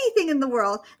anything in the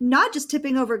world, not just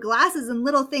tipping over glasses and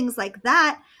little things like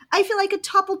that. I feel I could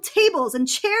topple tables and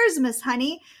chairs, Miss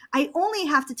Honey. I only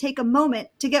have to take a moment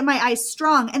to get my eyes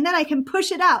strong, and then I can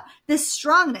push it out, this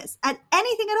strongness, at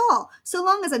anything at all, so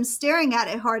long as I'm staring at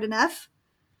it hard enough.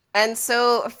 And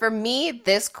so for me,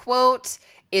 this quote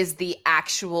is the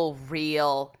actual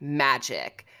real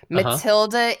magic.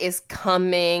 Matilda is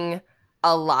coming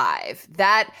alive.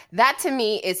 That to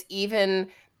me is even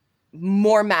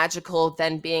more magical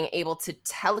than being able to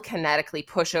telekinetically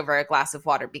push over a glass of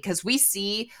water, because we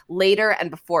see later and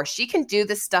before she can do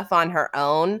this stuff on her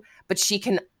own, but she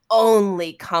can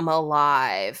only come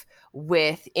alive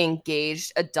with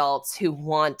engaged adults who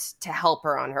want to help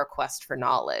her on her quest for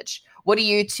knowledge. What do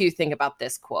you two think about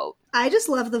this quote? I just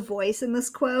love the voice in this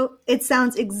quote. It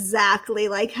sounds exactly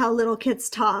like how little kids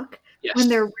talk when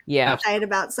they're really excited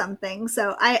about something.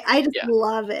 So I just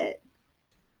love it.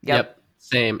 Yep.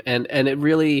 Same. And it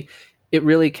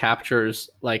really captures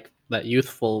like that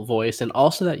youthful voice, and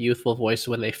also that youthful voice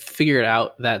when they figure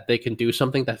out that they can do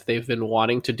something that they've been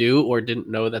wanting to do or didn't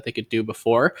know that they could do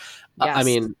before. Yes. I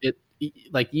mean,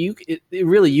 you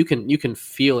can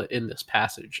feel it in this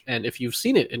passage, and if you've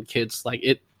seen it in kids, like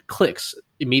it clicks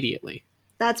immediately.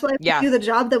 That's why we do the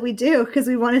job that we do, because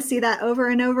we want to see that over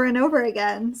and over and over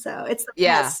again. So it's the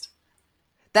best.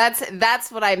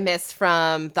 That's what I missed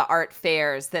from the art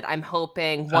fairs that I'm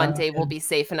hoping one day Okay. will be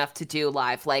safe enough to do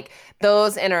live. Like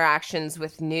those interactions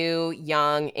with new,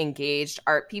 young, engaged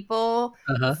art people,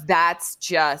 Uh-huh. that's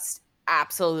just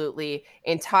absolutely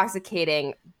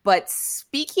intoxicating. But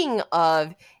speaking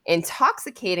of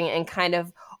intoxicating and kind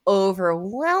of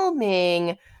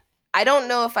overwhelming, I don't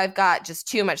know if I've got just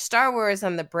too much Star Wars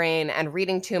on the brain and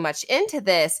reading too much into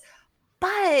this,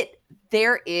 but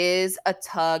there is a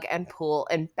tug and pull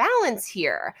and balance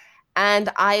here. And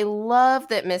I love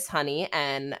that Miss Honey,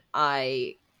 and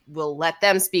I will let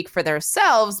them speak for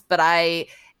themselves, but I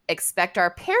expect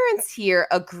our parents here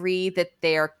agree that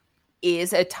there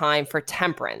is a time for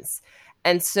temperance.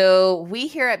 And so we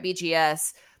here at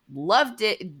BGS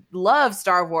love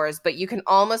Star Wars, but you can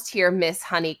almost hear Miss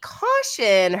Honey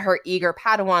caution her eager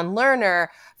Padawan learner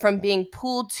from being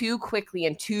pulled too quickly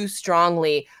and too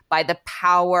strongly by the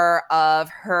power of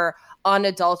her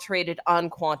unadulterated,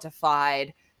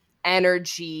 unquantified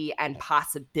energy and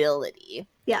possibility.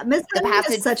 Yeah, Miss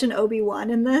Honey is such an Obi-Wan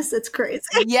in this. It's crazy.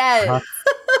 Yes.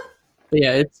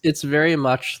 Yeah, it's very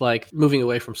much like moving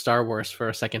away from Star Wars for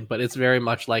a second, but it's very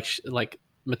much like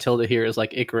Matilda here is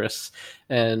like Icarus,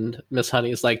 and Miss Honey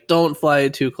is like, don't fly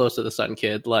too close to the sun,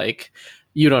 kid. Like,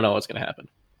 you don't know what's going to happen.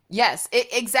 Yes,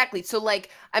 exactly. So, like,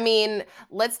 I mean,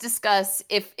 let's discuss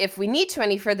if we need to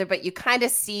any further, but you kind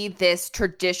of see this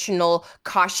traditional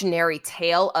cautionary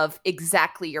tale of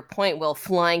exactly your point, Will,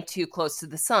 flying too close to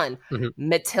the sun. Mm-hmm.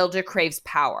 Matilda craves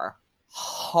power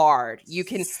hard. You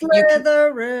can see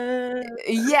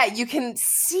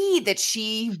that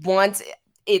she wants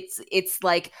it's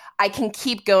like, I can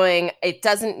keep going. It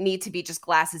doesn't need to be just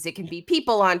glasses. It can be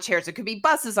people on chairs. It could be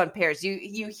buses on pairs.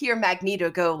 You hear Magneto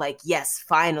go like, yes,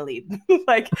 finally,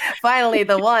 like finally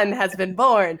the one has been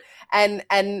born. And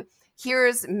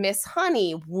here's Miss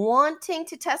Honey wanting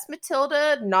to test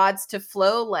Matilda, nods to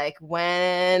Flo like,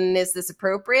 when is this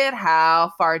appropriate?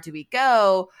 How far do we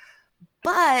go?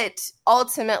 But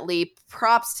ultimately,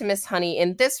 props to Miss Honey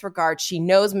in this regard. She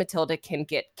knows Matilda can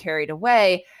get carried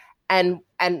away. And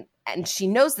she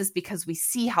knows this because we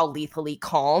see how lethally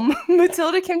calm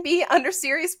Matilda can be under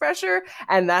serious pressure.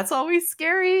 And that's always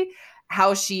scary.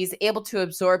 How she's able to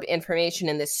absorb information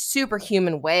in this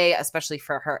superhuman way, especially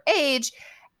for her age.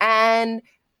 And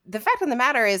the fact of the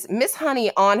matter is, Miss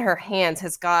Honey on her hands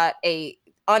has got a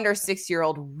under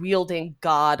 6-year-old wielding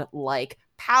godlike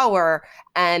power,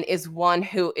 and is one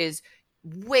who is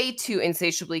way too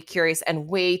insatiably curious and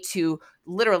way too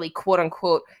literally, quote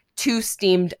unquote, too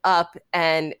steamed up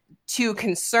and too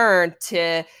concerned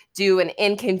to do an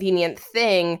inconvenient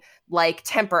thing like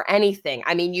temper anything.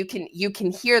 I mean, you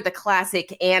can hear the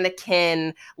classic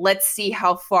Anakin, let's see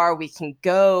how far we can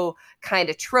go kind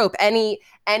of trope. Any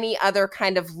other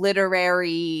kind of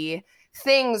literary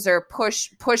things or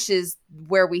pushes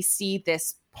where we see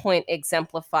this point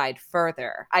exemplified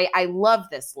further. I love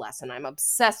this lesson. I'm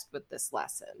obsessed with this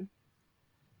lesson.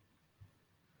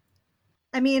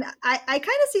 I mean, I kind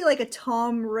of see like a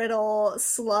Tom Riddle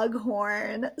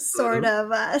Slughorn sort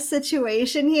of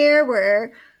situation here,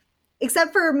 where,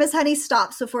 except for Miss Honey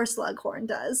stops before Slughorn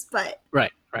does, but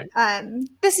right.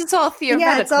 This is all theoretical,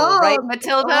 yeah, it's all, right,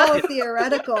 Matilda? All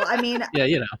theoretical. I mean, yeah,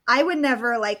 you know, I would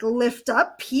never like lift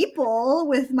up people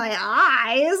with my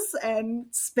eyes and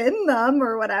spin them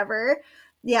or whatever.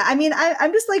 Yeah, I mean,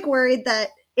 I'm just like worried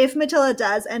that if Matilda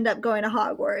does end up going to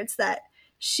Hogwarts, that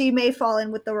she may fall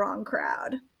in with the wrong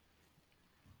crowd.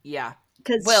 Yeah.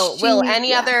 Because Will,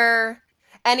 any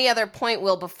other point,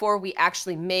 Will, before we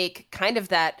actually make kind of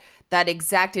that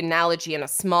exact analogy in a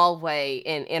small way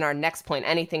in our next point?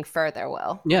 Anything further,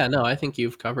 Will? Yeah, no, I think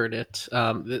you've covered it.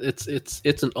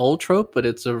 It's an old trope, but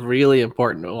it's a really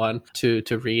important one to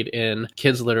read in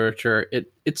kids literature.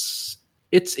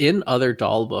 It's in other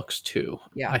doll books too.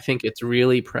 Yeah, I think it's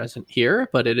really present here,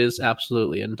 but it is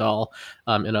absolutely in doll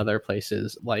in other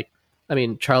places. Like, I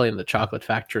mean, Charlie and the Chocolate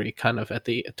Factory, kind of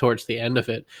towards the end of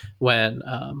it, when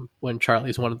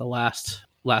Charlie's one of the last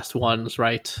ones,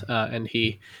 right? And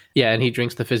he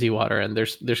drinks the fizzy water, and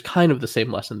there's kind of the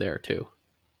same lesson there too.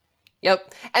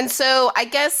 Yep. And so I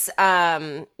guess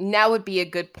now would be a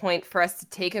good point for us to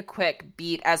take a quick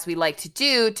beat, as we like to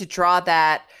do, to draw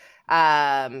that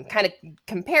kind of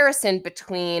comparison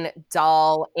between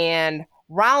Dahl and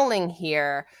Rowling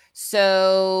here.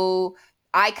 So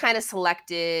I kind of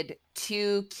selected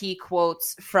 2 key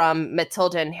quotes from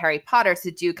Matilda and Harry Potter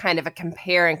to do kind of a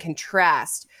compare and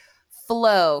contrast.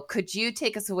 Flo, could you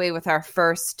take us away with our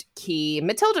first key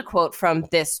Matilda quote from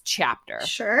this chapter?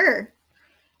 Sure.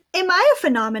 Am I a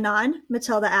phenomenon?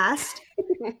 Matilda asked.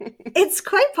 It's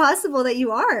quite possible that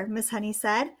you are, Miss Honey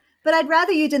said. But I'd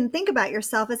rather you didn't think about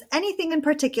yourself as anything in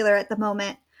particular at the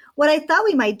moment. What I thought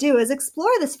we might do is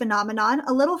explore this phenomenon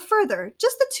a little further,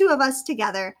 just the two of us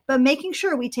together, but making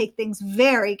sure we take things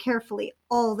very carefully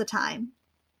all the time.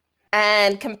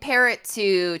 And compare it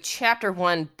to chapter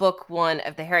 1, book 1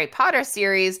 of the Harry Potter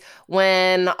series,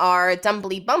 when our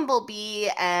Dumbly Bumblebee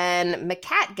and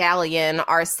McCat Galleon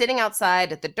are sitting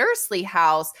outside at the Dursley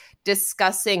house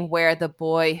discussing where the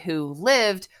boy who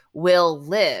lived will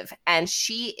live. And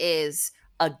she is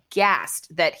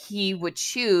aghast that he would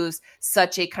choose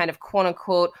such a kind of quote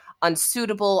unquote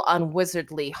unsuitable,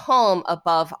 unwizardly home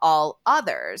above all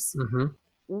others. Mm-hmm.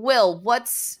 Will,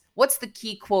 what's the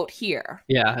key quote here?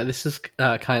 Yeah, this is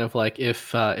kind of like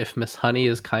if Miss Honey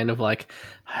is kind of like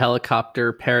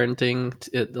helicopter parenting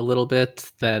it a little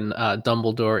bit, then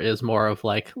Dumbledore is more of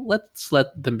like, let's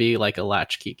let them be like a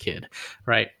latchkey kid,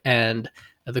 right? And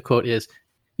the quote is,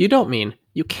 you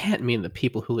can't mean the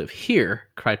people who live here,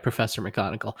 cried Professor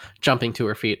McGonagall, jumping to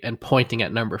her feet and pointing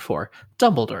at number 4.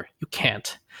 Dumbledore, you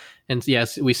can't. And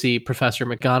yes, we see Professor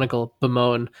McGonagall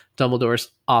bemoan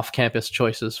Dumbledore's off-campus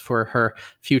choices for her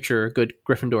future good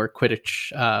Gryffindor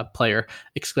Quidditch player,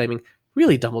 exclaiming,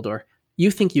 really, Dumbledore,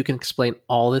 you think you can explain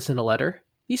all this in a letter?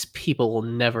 These people will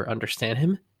never understand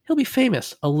him. He'll be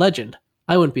famous, a legend.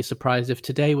 I wouldn't be surprised if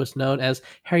today was known as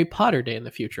Harry Potter Day in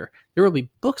the future. There will be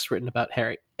books written about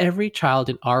Harry. Every child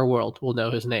in our world will know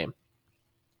his name.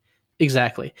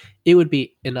 Exactly. It would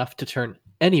be enough to turn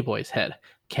any boy's head.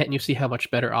 Can't you see how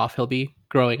much better off he'll be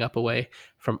growing up away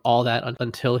from all that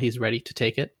until he's ready to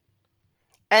take it?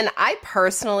 And I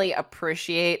personally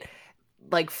appreciate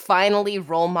like finally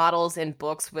role models in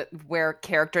books where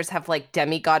characters have like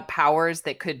demigod powers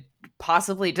that could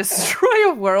possibly destroy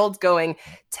a world going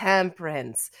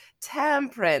temperance.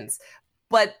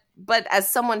 But as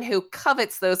someone who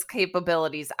covets those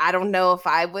capabilities, I don't know if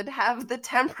I would have the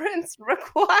temperance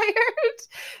required.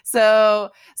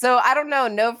 So I don't know.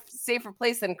 No safer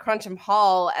place than Cruncham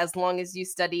Hall as long as you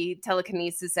study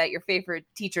telekinesis at your favorite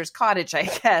teacher's cottage, I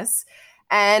guess.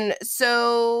 And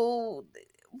so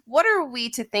what are we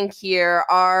to think here?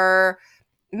 Are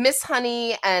Miss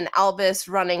Honey and Albus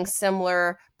running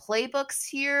similar playbooks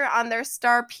here on their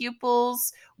star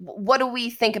pupils? What do we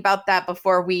think about that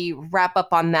before we wrap up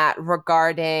on that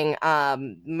regarding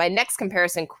my next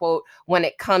comparison quote when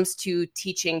it comes to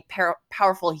teaching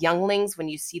powerful younglings, when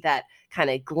you see that kind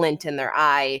of glint in their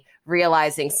eye,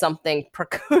 realizing something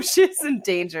precocious and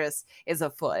dangerous is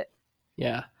afoot?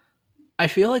 Yeah. I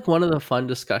feel like one of the fun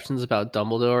discussions about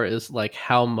Dumbledore is like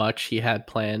how much he had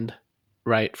planned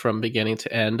right from beginning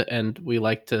to end, and we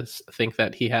like to think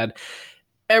that he had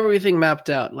everything mapped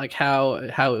out, like how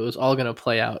it was all going to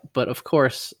play out. But of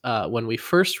course, when we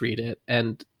first read it,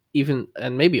 and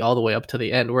maybe all the way up to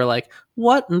the end, we're like,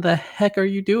 what in the heck are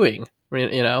you doing?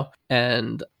 You know,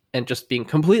 and just being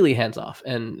completely hands off,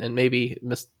 and maybe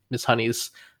Miss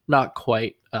Honey's not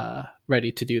quite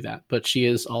ready to do that, but she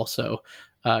is also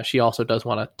she also does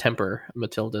want to temper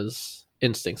Matilda's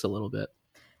instincts a little bit.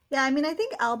 Yeah, I mean, I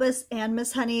think Albus and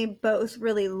Miss Honey both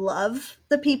really love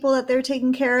the people that they're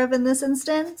taking care of in this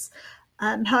instance.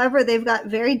 However, they've got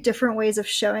very different ways of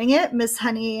showing it. Miss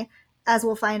Honey, as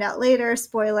we'll find out later,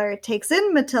 spoiler, takes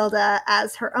in Matilda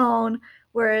as her own,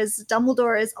 whereas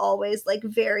Dumbledore is always like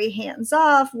very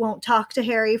hands-off, won't talk to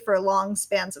Harry for long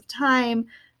spans of time,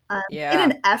 in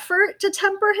an effort to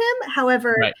temper him.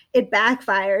 However, It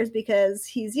backfires because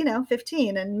he's,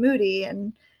 15 and moody,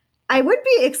 and I would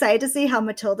be excited to see how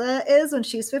Matilda is when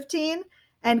she's 15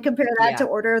 and compare that to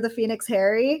Order of the Phoenix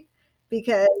Harry,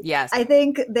 because I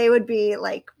think they would be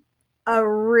like a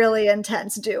really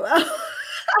intense duo.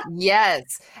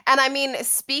 Yes. And I mean,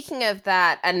 speaking of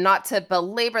that, and not to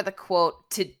belabor the quote,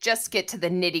 to just get to the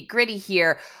nitty gritty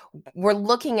here, we're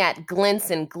looking at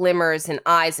glints and glimmers in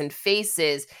eyes and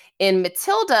faces. In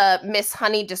Matilda, Miss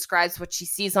Honey describes what she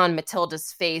sees on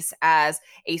Matilda's face as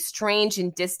a strange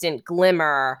and distant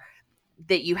glimmer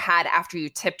that you had after you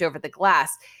tipped over the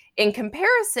glass. In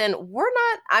comparison,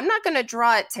 I'm not going to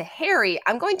draw it to Harry.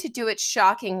 I'm going to do it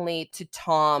shockingly to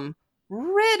Tom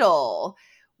Riddle,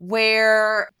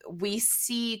 where we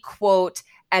see, quote,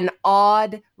 an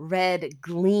odd red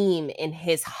gleam in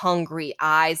his hungry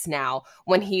eyes now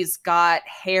when he's got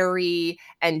Harry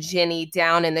and Ginny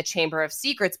down in the Chamber of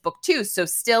Secrets, book 2. So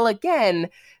still, again,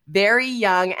 very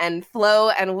young, and Flo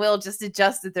and Will just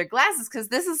adjusted their glasses because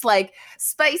this is like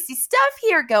spicy stuff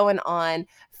here going on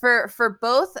for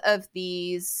both of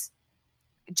these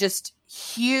just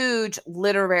huge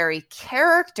literary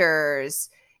characters.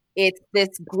 It's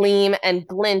this gleam and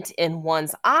glint in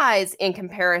one's eyes in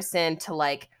comparison to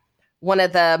like one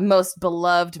of the most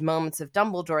beloved moments of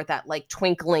Dumbledore, that like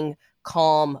twinkling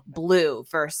calm blue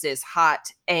versus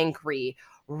hot, angry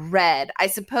red. I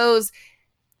suppose,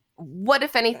 what,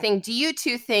 if anything, do you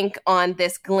two think on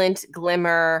this glint,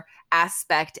 glimmer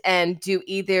aspect? And do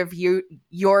either of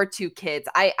your two kids,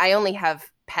 I only have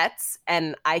pets,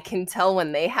 and I can tell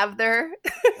when they have their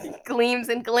gleams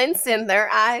and glints in their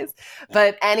eyes,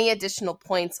 but any additional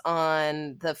points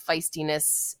on the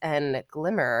feistiness and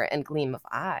glimmer and gleam of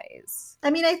eyes?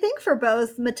 I mean, I think for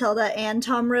both Matilda and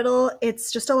Tom Riddle,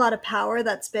 it's just a lot of power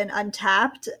that's been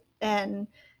untapped and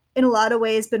in a lot of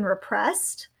ways been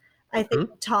repressed. I think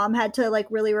Tom had to like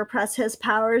really repress his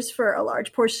powers for a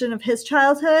large portion of his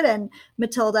childhood, and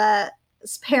Matilda's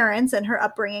parents and her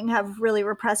upbringing have really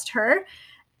repressed her.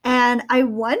 And I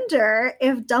wonder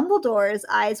if Dumbledore's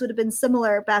eyes would have been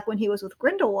similar back when he was with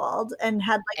Grindelwald and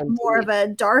had like more of a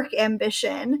dark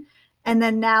ambition. And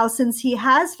then now, since he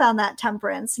has found that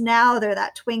temperance, now they're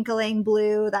that twinkling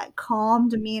blue, that calm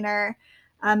demeanor.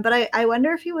 But I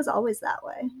wonder if he was always that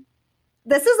way.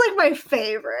 This is like my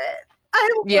favorite. I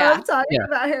love talking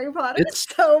about Harry Potter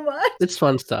so much. It's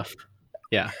fun stuff.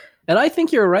 Yeah. And I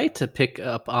think you're right to pick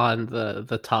up on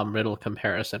the Tom Riddle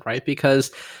comparison, right?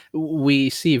 Because we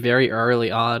see very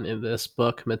early on in this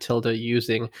book Matilda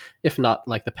using, if not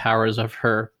like the powers of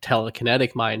her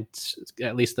telekinetic mind,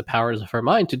 at least the powers of her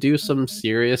mind, to do some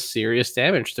serious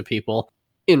damage to people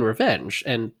in revenge.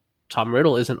 And Tom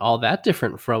Riddle isn't all that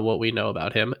different from what we know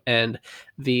about him. And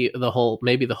the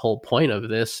whole point of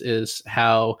this is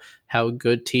how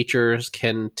good teachers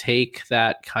can take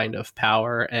that kind of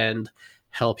power and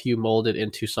help you mold it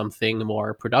into something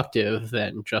more productive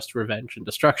than just revenge and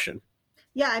destruction.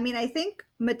 Yeah, I mean, I think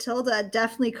Matilda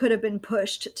definitely could have been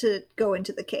pushed to go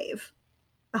into the cave.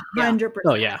 100%.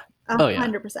 Oh, yeah.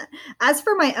 100%. As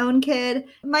for my own kid,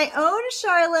 my own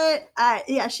Charlotte,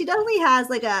 she definitely has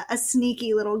like a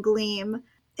sneaky little gleam.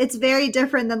 It's very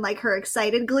different than like her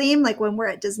excited gleam, like when we're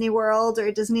at Disney World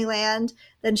or Disneyland,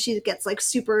 then she gets like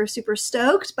super, super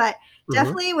stoked. But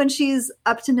definitely when she's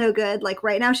up to no good, like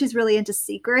right now she's really into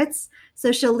secrets.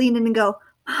 So she'll lean in and go,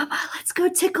 "Mama, let's go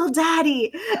tickle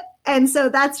daddy." And so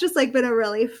that's just like been a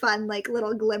really fun, like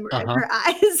little glimmer in her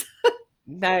eyes.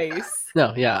 Nice.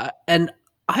 No, yeah. And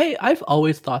I've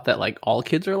always thought that like all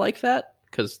kids are like that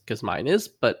because mine is,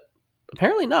 but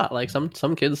apparently not. Like some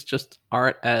kids just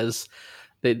aren't as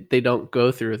they don't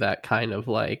go through that kind of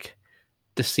like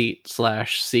deceit /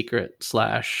 secret /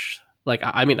 like,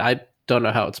 I mean, I don't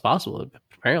know how it's possible.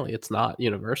 Apparently it's not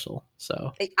universal.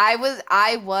 So I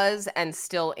was and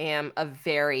still am a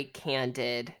very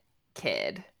candid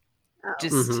kid.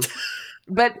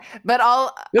 But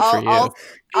I'll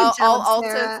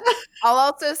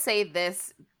also say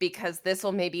this, because this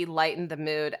will maybe lighten the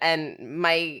mood, and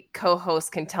my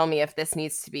co-host can tell me if this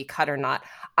needs to be cut or not.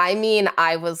 I mean,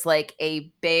 I was like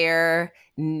a bare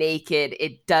naked.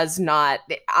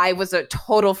 I was a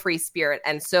total free spirit.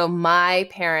 And so my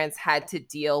parents had to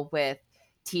deal with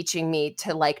teaching me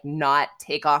to like not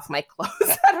take off my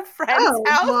clothes at a friend's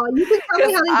house. Well, you can tell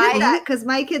me how they did that, because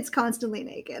my kid's constantly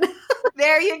naked.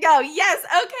 There you go. Yes.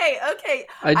 Okay.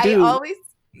 I do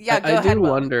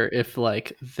Will. wonder if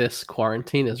like this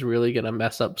quarantine is really going to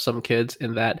mess up some kids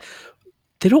in that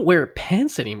they don't wear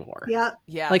pants anymore. Yeah.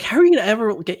 Like, how are you going to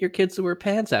ever get your kids to wear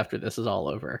pants after this is all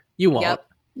over? You won't.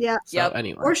 Yeah. So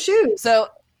anyway. Or shoes.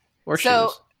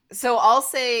 Shoes. So I'll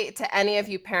say to any of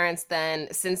you parents then,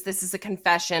 since this is a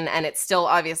confession and it still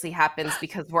obviously happens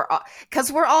because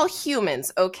we're all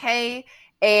humans, okay?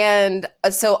 And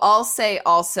so I'll say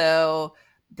also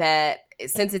that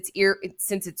since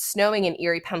it's snowing in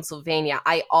Erie, Pennsylvania,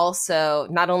 I also,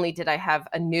 not only did I have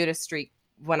a nudist streak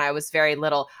when I was very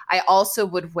little, I also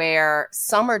would wear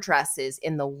summer dresses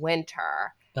in the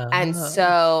winter. And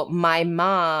so my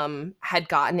mom had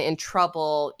gotten in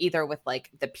trouble either with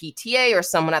like the PTA or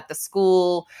someone at the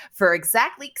school for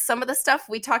exactly some of the stuff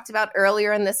we talked about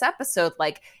earlier in this episode.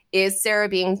 Like, is Sarah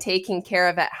being taken care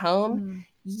of at home?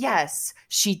 Yes,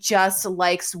 she just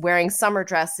likes wearing summer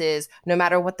dresses no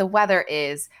matter what the weather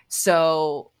is.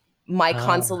 So my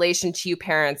consolation to you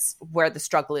parents, where the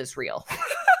struggle is real.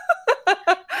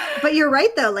 But you're right,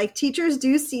 though. Like, teachers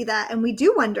do see that, and we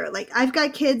do wonder. Like, I've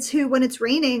got kids who, when it's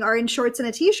raining, are in shorts and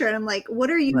a t-shirt. I'm like, what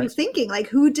are you thinking? Like,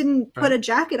 who didn't put a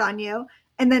jacket on you?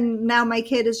 And then now my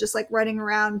kid is just like running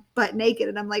around butt naked,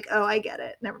 and I'm like, oh, I get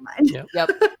it. Never mind.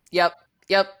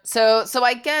 Yep. So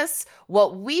I guess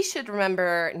what we should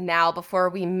remember now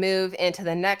before we move into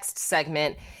the next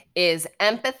segment is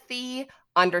empathy,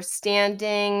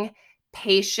 understanding,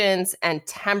 patience, and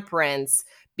temperance.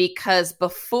 because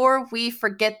before we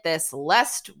forget this,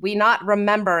 lest we not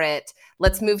remember it,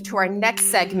 let's move to our next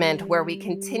segment where we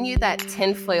continue that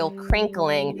tinfoil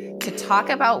crinkling to talk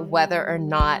about whether or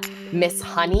not Miss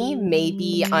Honey may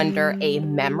be under a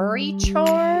memory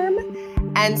charm.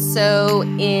 And so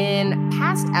in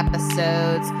past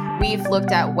episodes, we've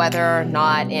looked at whether or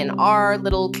not in our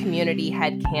little community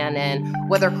headcanon,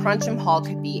 whether Crunch'em Hall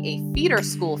could be a feeder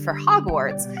school for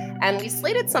Hogwarts. And we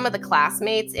slated some of the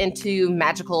classmates into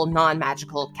magical,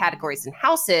 non-magical categories and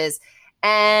houses.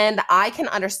 And I can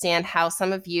understand how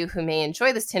some of you who may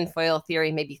enjoy this tinfoil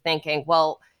theory may be thinking,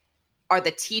 well, are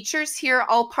the teachers here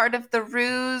all part of the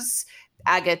ruse?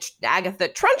 Agatha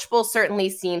Trunchbull certainly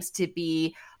seems to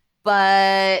be,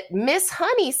 but Miss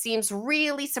Honey seems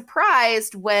really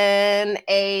surprised when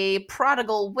a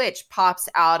prodigal witch pops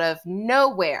out of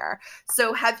nowhere.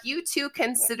 So have you two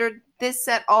considered this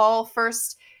at all?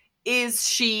 First, is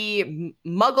she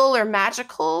muggle or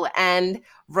magical? And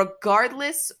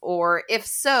regardless, or if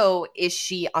so, is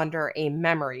she under a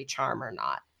memory charm or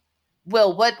not?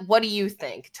 Will, what do you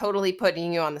think? Totally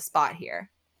putting you on the spot here.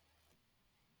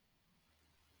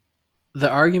 The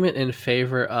argument in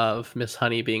favor of Miss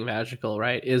Honey being magical,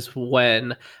 right, is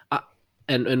when,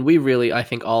 and we really, I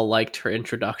think, all liked her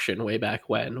introduction way back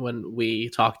when we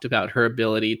talked about her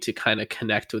ability to kind of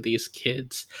connect with these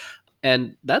kids,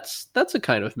 and that's a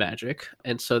kind of magic,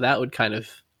 and so that would kind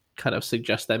of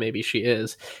suggest that maybe she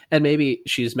is, and maybe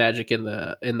she's magic in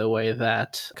the way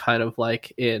that kind of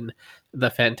like in the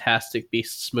Fantastic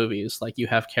Beasts movies, like you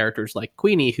have characters like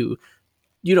Queenie who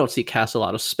you don't see cast a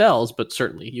lot of spells, but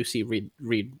certainly you see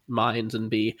read minds and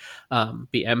be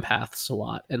empaths a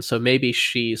lot, and so maybe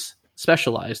she's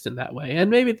specialized in that way, and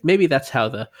maybe that's how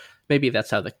the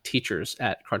teachers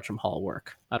at Crunch'em Hall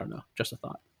work. I don't know, just a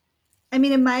thought. I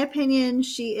mean, in my opinion,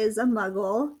 she is a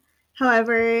muggle.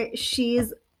 However,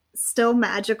 she's still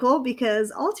magical because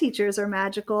all teachers are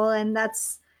magical, and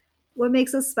that's what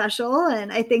makes us special.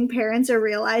 And I think parents are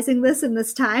realizing this in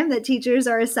this time, that teachers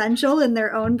are essential in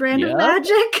their own brand of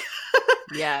magic.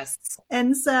 Yes.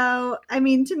 And so, I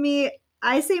mean, to me,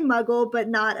 I say muggle, but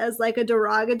not as like a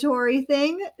derogatory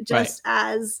thing, just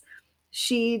right. As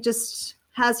she just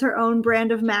has her own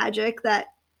brand of magic that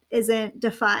isn't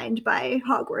defined by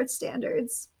Hogwarts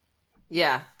standards.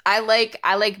 Yeah, I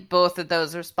like both of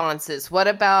those responses. What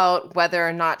about whether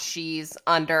or not she's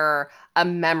under a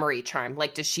memory charm?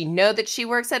 Like, does she know that she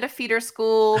works at a feeder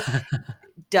school?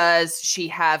 Does she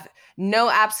have no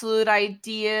absolute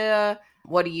idea?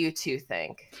 What do you two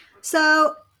think?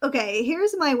 So, okay,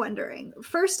 here's my wondering.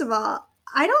 First of all,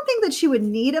 I don't think that she would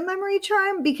need a memory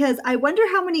charm, because I wonder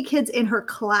how many kids in her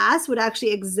class would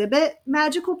actually exhibit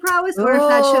magical prowess, or if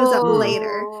that shows up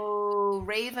later.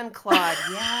 Ravenclaw,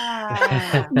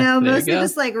 yeah. No, mostly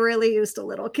just like really used to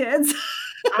little kids.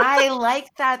 I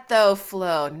like that though,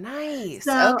 Flo. Nice.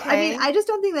 So, okay. I mean, I just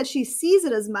don't think that she sees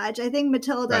it as much. I think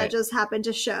Matilda just happened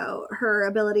to show her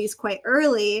abilities quite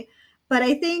early, but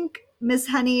I think Miss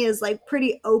Honey is like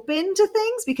pretty open to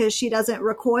things because she doesn't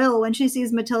recoil when she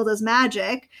sees Matilda's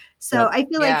magic. So I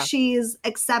feel like she's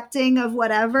accepting of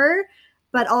whatever,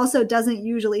 but also doesn't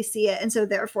usually see it, and so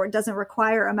therefore doesn't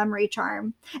require a memory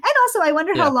charm. And also, I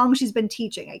wonder how long she's been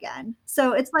teaching again.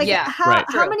 So it's like,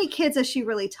 how many kids has she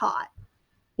really taught?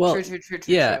 Well, true.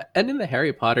 And in the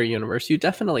Harry Potter universe, you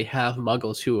definitely have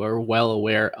muggles who are well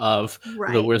aware of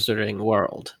the wizarding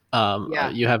world.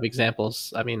 You have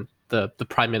examples, I mean, the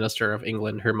Prime Minister of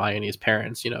England, Hermione's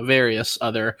parents, various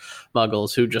other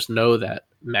muggles who just know that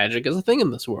magic is a thing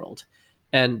in this world.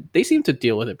 And they seem to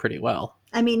deal with it pretty well.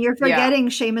 I mean, you're forgetting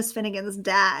Seamus Finnegan's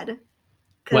dad.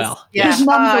 Well, his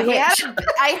mom's a witch.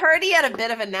 I heard he had a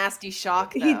bit of a nasty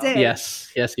shock, though. He did.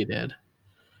 Yes, he did.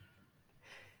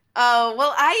 Oh,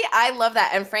 well, I love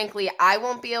that. And frankly, I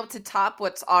won't be able to top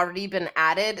what's already been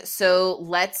added. So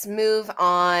let's move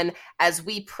on as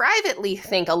we privately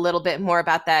think a little bit more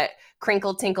about that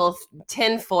crinkle tinkle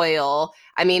tinfoil.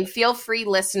 I mean, feel free,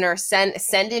 listener,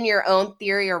 send in your own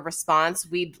theory or response.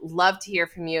 We'd love to hear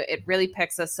from you. It really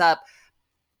picks us up.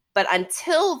 But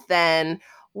until then,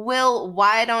 Will,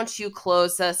 why don't you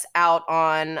close us out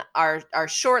on our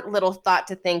short little thought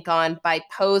to think on by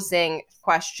posing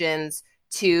questions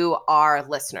to our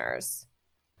listeners?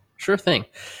 Sure thing.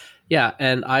 Yeah,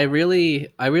 and I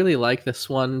really like this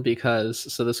one because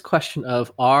this question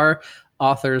of, are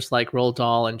authors like Roald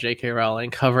Dahl and J.K.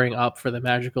 Rowling covering up for the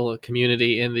magical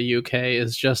community in the UK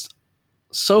is just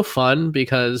so fun,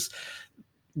 because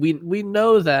we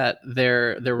know that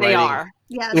they're writing.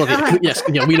 Yeah. Well, yes,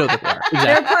 we know that they are. Exactly.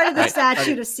 They're part of the Right.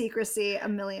 statute of secrecy,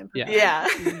 1,000,000%. Yeah.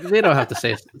 They don't have to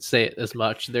say it as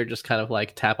much. They're just kind of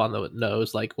like tap on the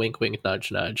nose, like wink, wink,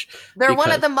 nudge, nudge. They're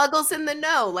one of the muggles in the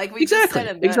know, like we just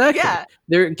said. Exactly. Yeah.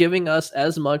 They're giving us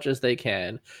as much as they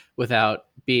can without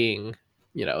being,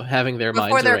 having their minds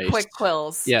before their erased. quick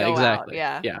quills. Yeah, go exactly.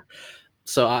 Out. Yeah.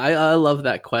 So I love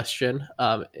that question.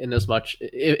 In as much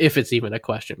if it's even a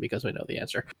question, because we know the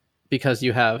answer. Because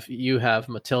you have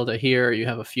Matilda here, you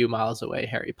have a few miles away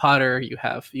Harry Potter, you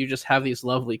just have these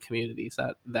lovely communities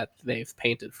that they've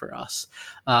painted for us,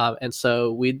 and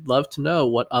so we'd love to know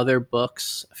what other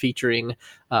books featuring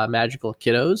magical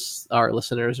kiddos our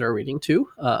listeners are reading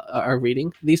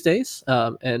these days,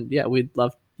 and yeah, we'd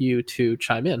love you to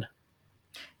chime in.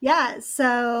 Yeah.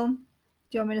 So, do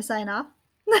you want me to sign off?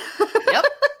 Yep.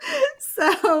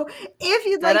 So, if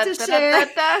you'd like to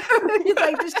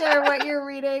share what you're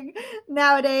reading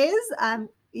nowadays,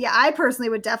 I personally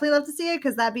would definitely love to see it,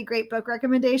 because that'd be great book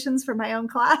recommendations for my own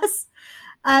class.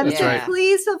 Right.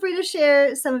 Please feel free to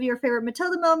share some of your favorite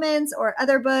Matilda moments or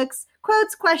other books,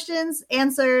 quotes, questions,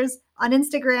 answers on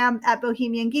Instagram at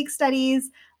Bohemian Geek Studies,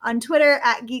 on Twitter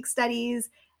at Geek Studies,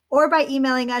 or by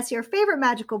emailing us your favorite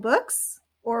magical books,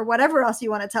 or whatever else you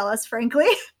want to tell us, frankly,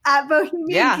 at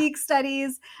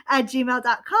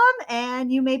bohemiangeekstudies@gmail.com,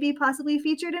 and you may be possibly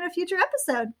featured in a future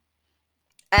episode.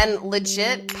 And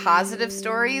legit positive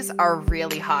stories are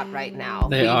really hot right now.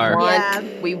 They are.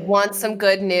 We want some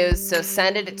good news, so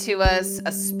send it to us,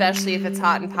 especially if it's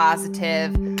hot and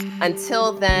positive.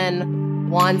 Until then,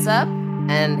 wands up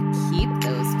and keep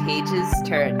those pages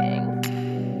turning.